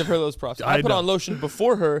will give her those props. I put on lotion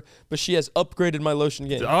before her, but she has upgraded my lotion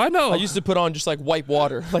game. Oh, I know. I used to put on just like white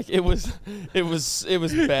water. Like it was bad.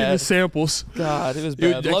 The samples. God, it was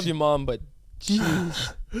bad. Love you, Mom, but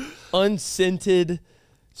jeez, unscented,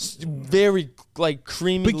 very like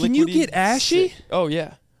creamy. But can you get ashy? Sick. Oh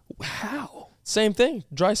yeah. How? Same thing.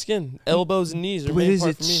 Dry skin, elbows and knees are main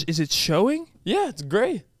part for me. Is it showing? Yeah, it's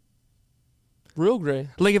gray. Real gray.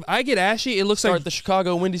 Like if I get ashy, it looks Start like the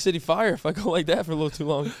Chicago Windy City Fire if I go like that for a little too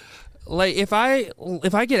long. like if I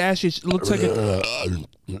get ashy, it looks like a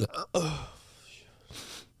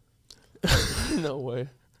No way.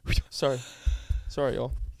 Sorry,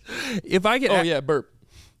 y'all. if I get Oh yeah, burp.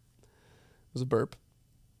 It was a burp.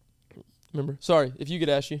 Remember? Sorry, if you get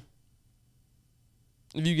ashy.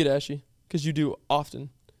 Because you do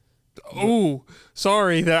often. Oh,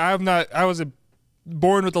 sorry that I wasn't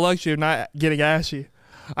born with the luxury of not getting ashy.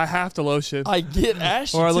 I have to lotion. I get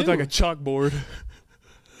ashy or I look too. like a chalkboard.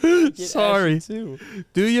 Get Sorry. ashy too.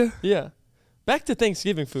 Do you? Yeah. Back to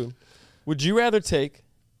Thanksgiving food. Would you rather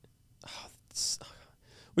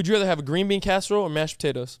have a green bean casserole or mashed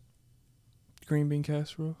potatoes? Green bean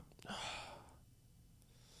casserole.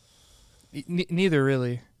 Neither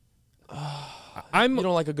really. You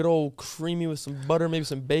don't like a good old creamy with some butter, maybe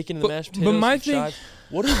some bacon and the mashed potatoes? But my some thing, chives?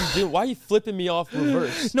 What are you doing? Why are you flipping me off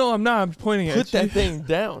reverse? No, I'm not. I'm pointing at you. Put that thing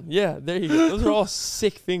down. Yeah, there you go. Those are all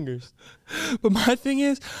sick fingers. But my thing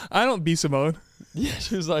is, I don't be Simone. Yeah,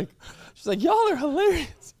 she's like, y'all are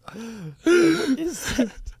hilarious. What is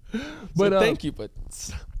that? But thank you, but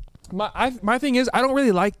my thing is, I don't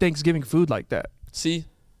really like Thanksgiving food like that. see,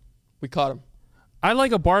 we caught him. I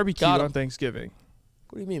like a barbecue Got 'em. on Thanksgiving.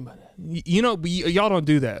 What do you mean by that? You know, y'all don't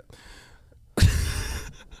do that.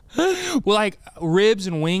 Well, like ribs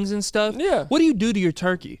and wings and stuff. Yeah. What do you do to your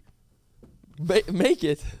turkey? Make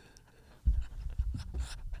it.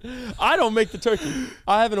 I don't make the turkey.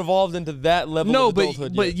 I haven't evolved into that level of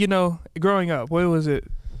adulthood but yet. you know, growing up, what was it?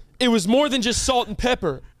 It was more than just salt and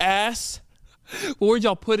pepper, ass. Well, where'd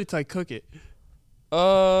y'all put it to like, cook it?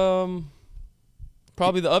 Probably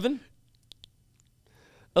the oven.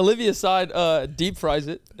 Olivia's side deep fries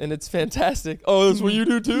it, and it's fantastic. Oh, that's what you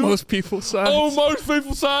do too? Most people's sides. Oh, most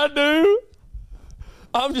people's side do.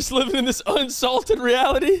 I'm just living in this unsalted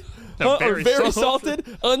reality. Very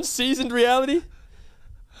salted, unseasoned reality.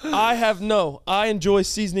 I enjoy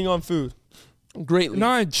seasoning on food greatly. No,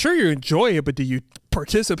 I'm sure you enjoy it, but do you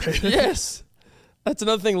participate? Yes. That's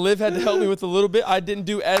another thing Liv had to help me with a little bit. I didn't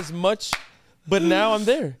do as much, but now I'm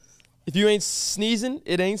there. If you ain't sneezing,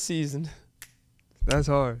 it ain't seasoned. That's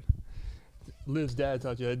hard. Liv's dad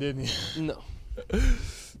taught you that, didn't he? No.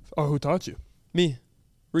 Oh, who taught you? Me.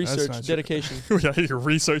 Research, not dedication. Your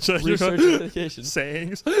research. Research and dedication.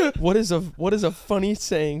 Sayings. What is a funny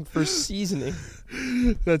saying for seasoning?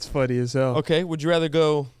 That's funny as hell. Okay, would you rather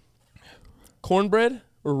go cornbread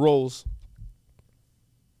or rolls?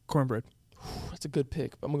 Cornbread. That's a good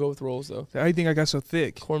pick. I'm going to go with rolls, though. I think I got so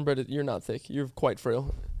thick. Cornbread, you're not thick. You're quite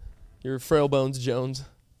frail. You're frail bones Jones.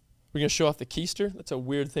 We're going to show off the keister? That's a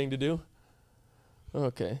weird thing to do.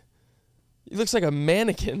 Okay. He looks like a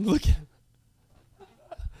mannequin. Look at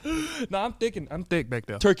him. No, I'm thick back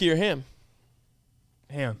there. Turkey or ham?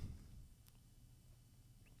 Ham.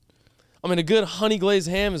 I mean, a good honey glazed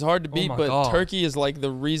ham is hard to beat, my but God. turkey is like the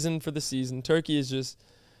reason for the season. Turkey is just...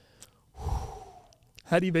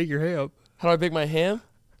 How do you make your ham? How do I bake my ham?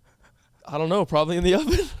 I don't know. Probably in the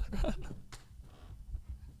oven.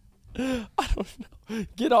 I don't know.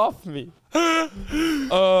 Get off me.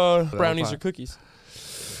 Brownies or cookies?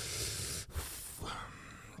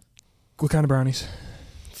 What kind of brownies?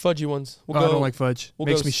 Fudgy ones. I don't like fudge.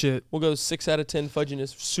 Makes me shit. We'll go 6 out of 10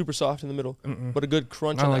 fudginess. Super soft in the middle, but a good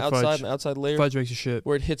crunch I on the like outside fudge. and the outside layer Fudge makes you shit.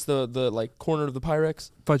 where it hits the like corner of the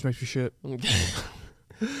Pyrex. Fudge makes you shit. All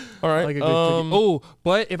right. I like a good cookie. Oh,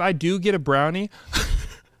 but if I do get a brownie,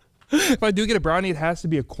 it has to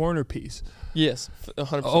be a corner piece. Yes,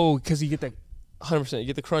 100%. Oh, because you get that. 100%. You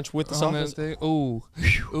get the crunch with the on that softness. thing. Ooh,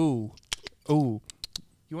 ooh, ooh.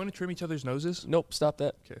 You want to trim each other's noses? Nope, stop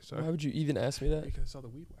that. Okay, sorry. Why would you even ask me that? Because I saw the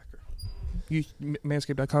weed whacker. Use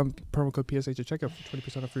manscaped.com, promo code PSH at checkout for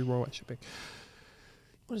 20% off free worldwide shipping.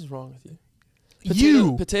 What is wrong with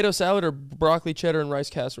you? Potato salad or broccoli cheddar and rice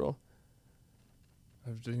casserole?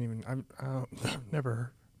 I've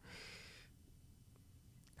never.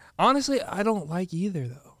 Honestly, I don't like either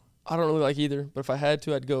though. I don't really like either, but if I had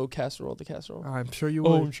to, I'd go casserole to casserole. I'm sure you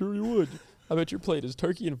would. Oh, I'm sure you would. I bet your plate is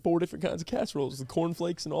turkey and 4 different kinds of casseroles with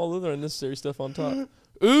cornflakes and all other unnecessary stuff on top.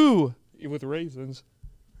 Ooh! With raisins.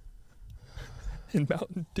 And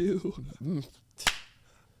Mountain Dew.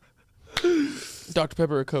 Dr.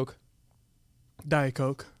 Pepper or Coke? Diet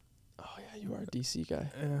Coke. Oh, yeah, you are a DC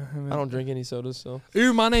guy. I don't drink any sodas, so.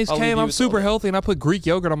 Ew, my name's I'll leave Cam. you I'm with super all that. healthy, and I put Greek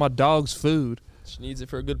yogurt on my dog's food. She needs it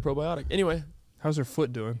for a good probiotic. Anyway, How's her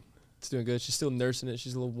foot doing? it's doing good. She's still nursing it.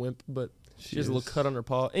 She's a little wimp, but she has is. a little cut on her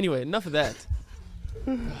paw. Anyway, enough of that.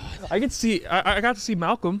 I got to see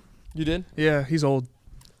Malcolm. You did? Yeah, he's old.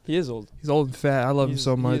 He is old. He's old and fat. I love him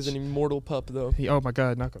so much. He is an immortal pup, though. Oh my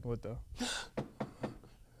God, knock on wood though. So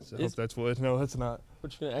I hope Is- that's wood. No, that's not.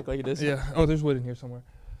 But you're going to act like it is? Yeah. Oh, there's wood in here somewhere.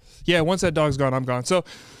 Yeah. Once that dog's gone, I'm gone. So,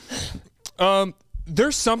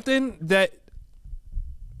 there's something that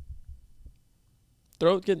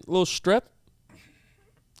Throat, get a little strep.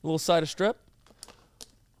 A little side of strep.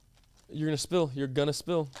 You're going to spill. You're going to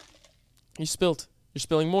spill. You spilt. You're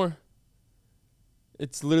spilling more.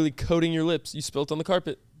 It's literally coating your lips. You spilt on the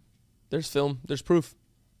carpet. There's film. There's proof.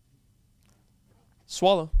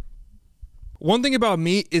 Swallow. one thing about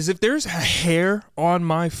me is if there's hair on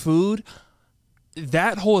my food,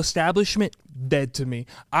 that whole establishment dead to me.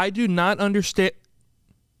 I do not understand.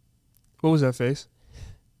 What was that face?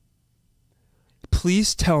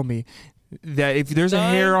 Please tell me that if there's a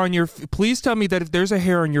hair on your, please tell me that if there's a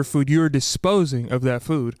hair on your food, you're disposing of that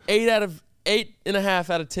food. 8.5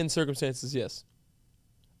 out of 10 circumstances, yes.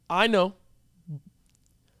 I know.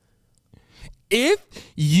 If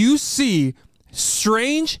you see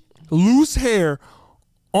strange, loose hair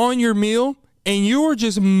on your meal and you are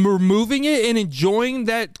just removing it and enjoying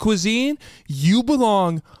that cuisine, you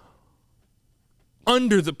belong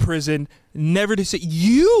under the prison, never to see.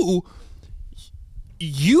 You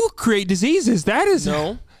create diseases. That is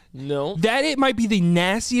No. that it might be the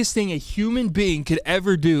nastiest thing a human being could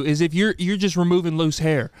ever do is if you're just removing loose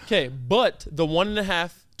hair. Okay, but the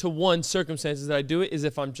 1.5 to 1 circumstances that I do it is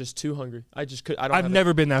if I'm just too hungry. I just could. I don't. I've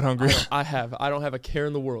never been that hungry. I don't have a care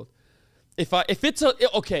in the world. If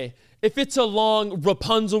it's a long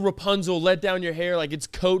Rapunzel, let down your hair like it's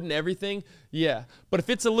coat and everything, yeah. But if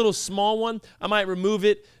it's a little small one, I might remove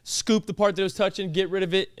it, scoop the part that it was touching, get rid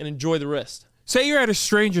of it, and enjoy the rest. Say you're at a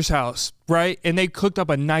stranger's house, right? And they cooked up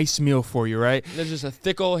a nice meal for you, right? There's just a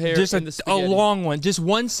thick old hair Just in the a spaghetti. long one. Just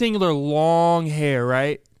one singular long hair,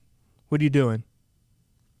 right? What are you doing?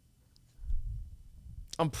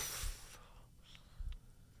 I'm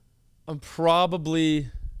probably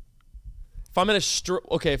if I'm at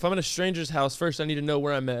a stranger's house, first I need to know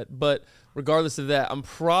where I'm at. But regardless of that, I'm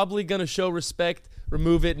probably gonna show respect,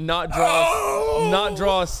 remove it, not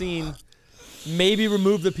draw a scene, maybe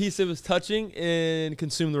remove the piece it was touching, and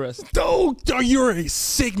consume the rest. Oh, you're a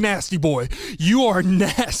sick, nasty boy. You are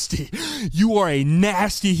nasty. You are a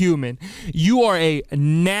nasty human. You are a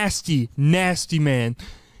nasty, nasty man.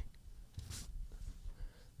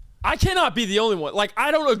 I cannot be the only one. Like,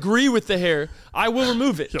 I don't agree with the hair. I will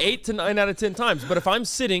remove it 8 to 9 out of 10 times. But if I'm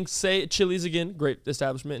sitting, say at Chili's again, great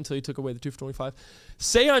establishment until you took away the 2 for $25.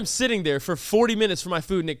 Say I'm sitting there for 40 minutes for my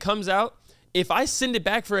food and it comes out. If I send it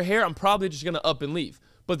back for a hair, I'm probably just going to up and leave.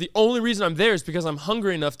 But the only reason I'm there is because I'm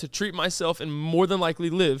hungry enough to treat myself and more than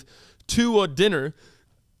likely live to a dinner.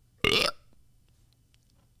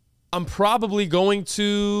 I'm probably going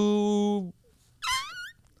to...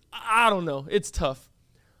 I don't know. It's tough.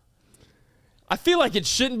 I feel like it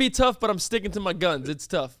shouldn't be tough, but I'm sticking to my guns. It's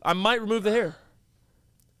tough. I might remove the hair.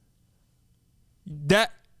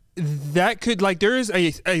 That could, like, there is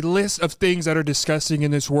a list of things that are disgusting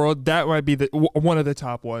in this world. That might be one of the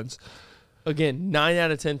top ones. Again, 9 out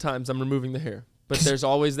of 10 times I'm removing the hair. But there's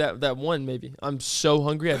always that one maybe. I'm so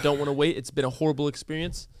hungry. I don't want to wait. It's been a horrible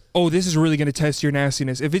experience. Oh, this is really going to test your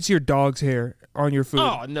nastiness. If it's your dog's hair on your food.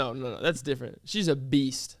 Oh, no. That's different. She's a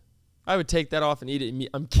beast. I would take that off and eat it.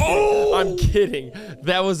 I'm kidding. Oh! I'm kidding.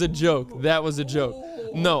 That was a joke.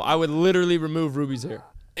 No, I would literally remove Ruby's hair.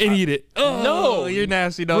 And eat it. Oh, no, you're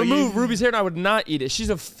nasty, dog. Remove Ruby's hair and I would not eat it. She's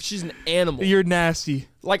an animal. You're nasty.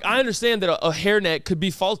 Like, I understand that a hairnet could be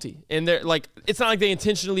faulty. And they're like, it's not like they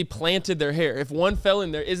intentionally planted their hair. If one fell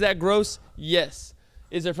in there, is that gross? Yes.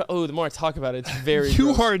 Is there? Oh, the more I talk about it, it's very.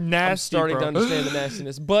 You gross. are nasty, I'm starting bro. to understand the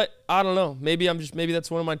nastiness, but I don't know. Maybe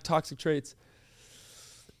that's one of my toxic traits.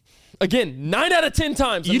 Again, 9 out of 10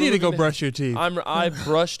 times. You need to go brush your teeth. I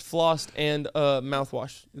brushed, flossed, and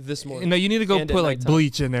mouthwash this morning. No, you need to go And put at like nighttime.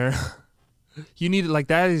 bleach in there. You need like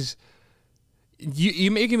that is. You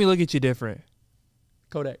making me look at you different.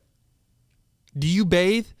 Kodak. Do you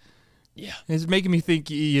bathe? Yeah. It's making me think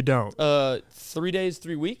you don't. 3 days,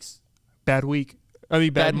 3 weeks. Bad week. I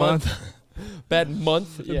mean, bad month. Bad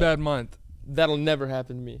month. A Yeah. bad month. That'll never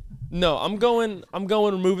happen to me. No, I'm going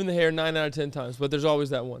removing the hair 9 out of 10 times, but there's always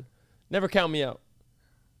that one. Never count me out.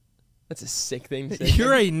 That's a sick thing to say.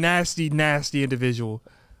 You're a nasty, nasty individual.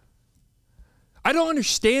 I don't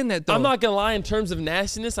understand that though. I'm not gonna lie. In terms of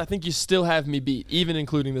nastiness, I think you still have me beat, even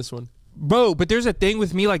including this one. Bro, but there's a thing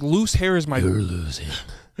with me, like loose hair is my. You're losing.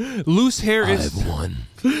 Loose hair is. I've won.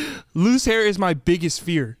 Loose hair is my biggest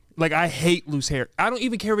fear. Like I hate loose hair. I don't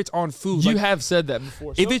even care if it's on food. You Like, have said that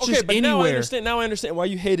before. If it's just but anywhere. Now I understand why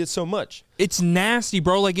you hate it so much. it's nasty,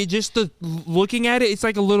 bro. Like it just looking at it, it's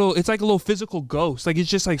like a little physical ghost. Like it's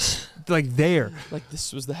just like there. Like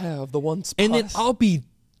this was the hair of the one spot. And then I'll be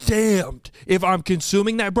damned if I'm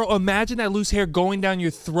consuming that, bro. Imagine that loose hair going down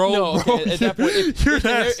your throat. No, bro. okay, at that point,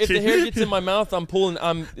 if the hair gets in my mouth, I'm pulling.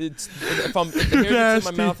 If the hair gets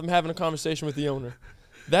in my mouth, I'm having a conversation with the owner.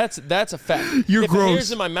 That's a fact. You're if gross. the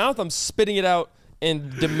hair's in my mouth, I'm spitting it out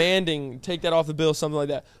and demanding take that off the bill, something like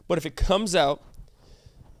that. But if it comes out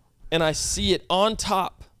and I see it on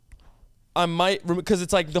top, I might, because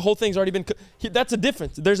it's like the whole thing's already been. That's a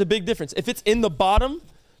difference. There's a big difference. If it's in the bottom,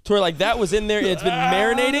 to where like that was in there and it's been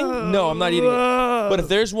marinating, no, I'm not eating it. But if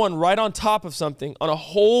there's one right on top of something, on a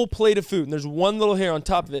whole plate of food, and there's one little hair on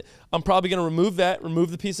top of it, I'm probably gonna remove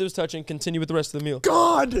the piece it was touching, continue with the rest of the meal.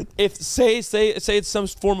 God. If say it's some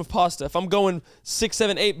form of pasta, if I'm going 6,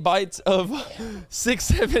 7, 8 bites of 6,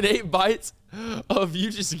 7, 8 bites of you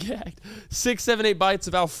just gagged 6, 7, 8 bites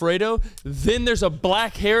of Alfredo, then there's a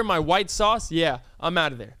black hair in my white sauce, yeah, I'm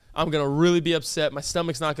out of there. I'm gonna really be upset. My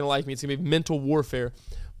stomach's not gonna like me. It's gonna be mental warfare.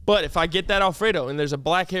 But if I get that Alfredo and there's a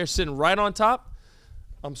black hair sitting right on top,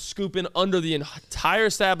 I'm scooping under the entire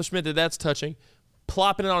establishment that's touching,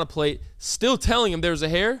 plopping it on a plate, still telling them there's a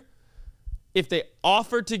hair. If they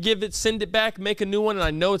offer to send it back, make a new one, and I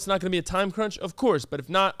know it's not going to be a time crunch, of course. But if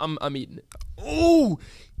not, I'm eating it. Oh,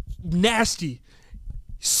 nasty.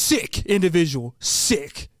 Sick individual.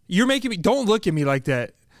 Sick. You're making me, don't look at me like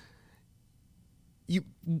that.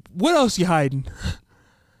 What else you hiding?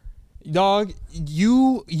 Dog,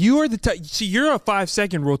 you are the type. See, you're a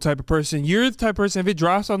 5-second rule type of person. You're the type of person. If it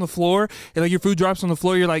drops on the floor, and like your food drops on the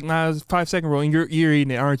floor, you're like, nah, it's a 5-second rule, and you're eating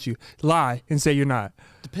it, aren't you? Lie and say you're not.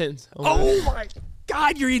 Depends. Oh my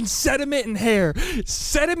God, you're eating sediment and hair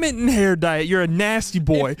diet. You're a nasty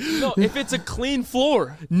boy. If it's a clean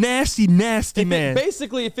floor, nasty man.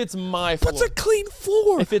 Basically, if it's my floor. What's a clean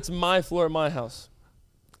floor? If it's my floor at my house,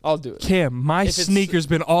 I'll do it. Cam, my sneaker's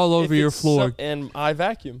been all over your floor. And I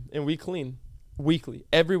vacuum, and we clean weekly.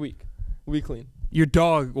 Every week, we clean. Your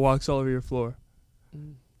dog walks all over your floor.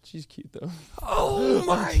 She's cute, though. Oh,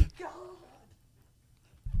 my God.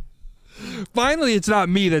 Finally, it's not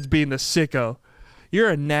me that's being the sicko. You're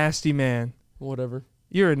a nasty man. Whatever.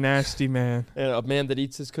 You're a nasty man. And a man that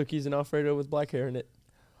eats his cookies and Alfredo with black hair in it.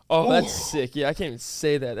 Oh, that's sick. Yeah, I can't even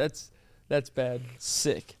say that. That's bad.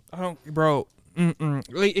 Sick. I don't, bro.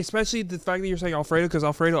 Like, especially the fact that you're saying Alfredo, because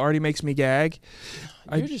Alfredo already makes me gag.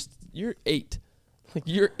 You're 8. Like,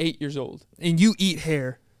 you're 8 years old. And you eat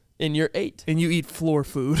hair. And you're 8. And you eat floor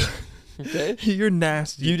food. Okay? You're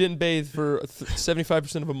nasty. You didn't bathe for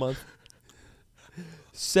 75% of a month.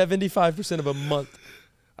 75% of a month.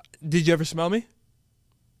 Did you ever smell me?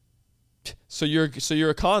 So you're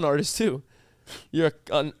a con artist too. You're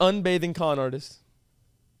an unbathing con artist.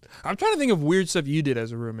 I'm trying to think of weird stuff you did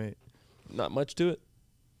as a roommate. Not much to it.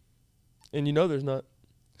 And you know there's not.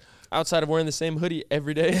 Outside of wearing the same hoodie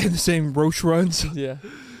every day. The same Roche runs. Yeah.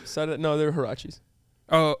 No, they were Hirachis.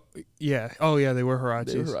 Oh, yeah. Oh, yeah, they were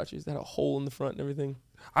Hirachis. They were Hirachis. They had a hole in the front and everything.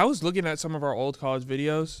 I was looking at some of our old college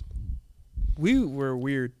videos. We were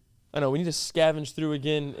weird. I know. We need to scavenge through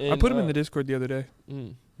again. I put them in the Discord the other day.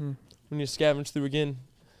 We need to scavenge through again.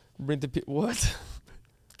 Bring the what?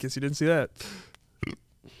 Guess you didn't see that.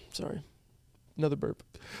 Sorry. Another burp.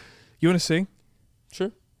 You want to sing?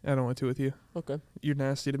 Sure. I don't want to with you. Okay. You're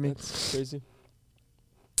nasty to me. That's crazy.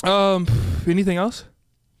 Anything else?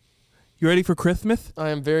 You ready for Christmas? I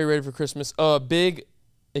am very ready for Christmas. Big,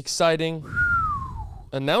 exciting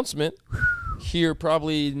announcement here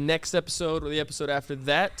probably next episode or the episode after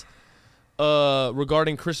that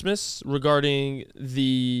regarding Christmas, regarding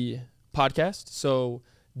the podcast. So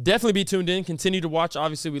definitely be tuned in. Continue to watch.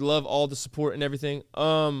 Obviously, we love all the support and everything.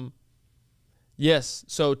 Yes,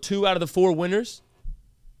 so 2 out of the 4 winners.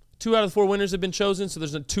 2 out of the 4 winners have been chosen, so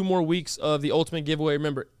there's 2 more weeks of the ultimate giveaway.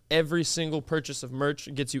 Remember, every single purchase of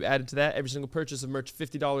merch gets you added to that. Every single purchase of merch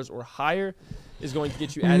 $50 or higher is going to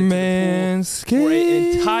get you added to the pool for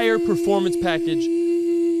an entire performance package.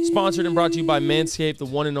 Sponsored and brought to you by Manscaped, the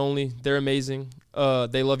one and only. They're amazing.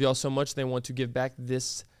 They love y'all so much. They want to give back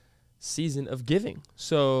this season of giving.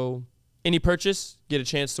 So any purchase, get a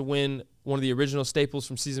chance to win one of the original staples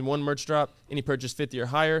from season 1 merch drop. Any purchase 50 or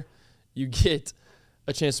higher, you get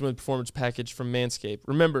a chance to win the performance package from Manscaped.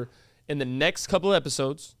 Remember, in the next couple of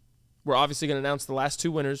episodes, we're obviously going to announce the last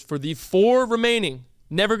 2 winners for the 4 remaining,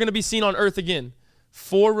 never going to be seen on Earth again.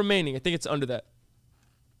 4 remaining. I think it's under that.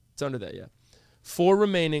 It's under that, yeah. 4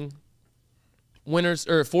 remaining winners,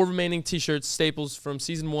 or 4 remaining T-shirts, staples from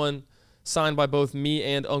season 1, signed by both me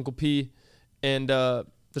and Uncle P. And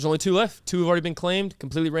there's only 2 left. 2 have already been claimed,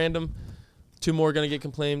 completely random. 2 more are going to get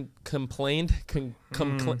claimed.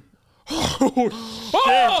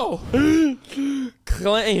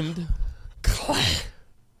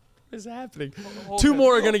 What is happening? 2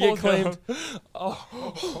 more are going to get claimed.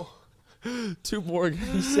 2 more.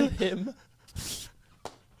 You said him.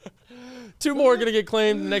 2 more are going to get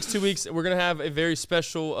claimed in the next 2 weeks. We're going to have a very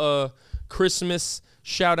special Christmas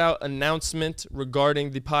shout-out announcement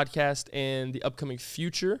regarding the podcast and the upcoming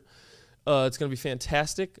future. It's going to be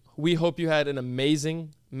fantastic. We hope you had an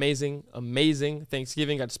amazing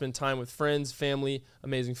Thanksgiving. Got to spend time with friends, family,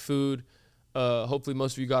 amazing food. Hopefully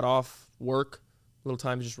most of you got off work. A little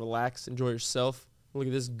time to just relax, enjoy yourself. Look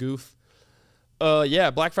at this goof. Yeah,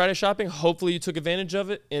 Black Friday shopping. Hopefully you took advantage of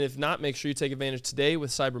it. And if not, make sure you take advantage today with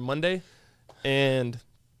Cyber Monday. And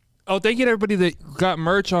thank you to everybody that got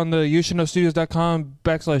merch on the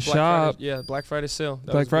YouShouldKnowStudios.com/shop. Yeah, Black Friday sale.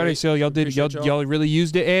 Black Friday sale. Y'all did. Y'all really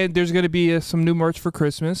used it. And there's going to be some new merch for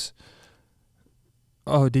Christmas.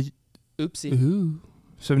 Oh, did you? Oopsie. Ooh.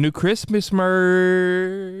 Some new Christmas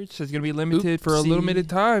merch. It's going to be limited for a little bit of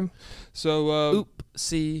time. So,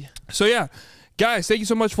 oopsie. So, yeah. Guys, thank you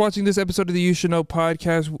so much for watching this episode of the You Should Know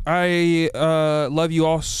podcast. I love you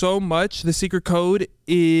all so much. The secret code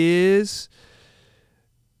is...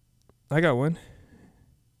 I got one.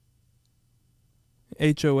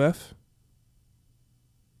 HOF.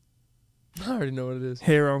 I already know what it is.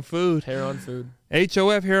 Hair on food. Hair on food.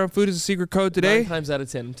 HOF, hair on food is a secret code today. 9 times out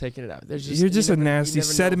of 10, I'm taking it out. You're just a nasty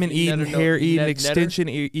sediment-eating, hair-eating,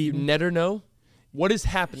 extension-eating. You never know what is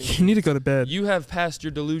happening. You need to go to bed. You have passed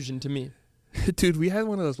your delusion to me. Dude, we had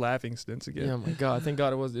one of those laughing stints again. Yeah, oh my God. Thank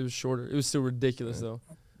God it was shorter. It was still ridiculous, though.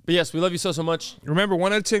 But yes, we love you so much. Remember,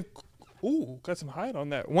 1 out of 10... Ooh, got some height on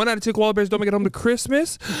that. 1 out of 10 koala bears don't make it home to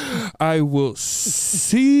Christmas. I will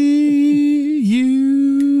see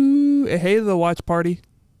you. Hey, the watch party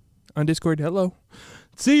on Discord. Hello.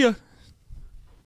 See ya.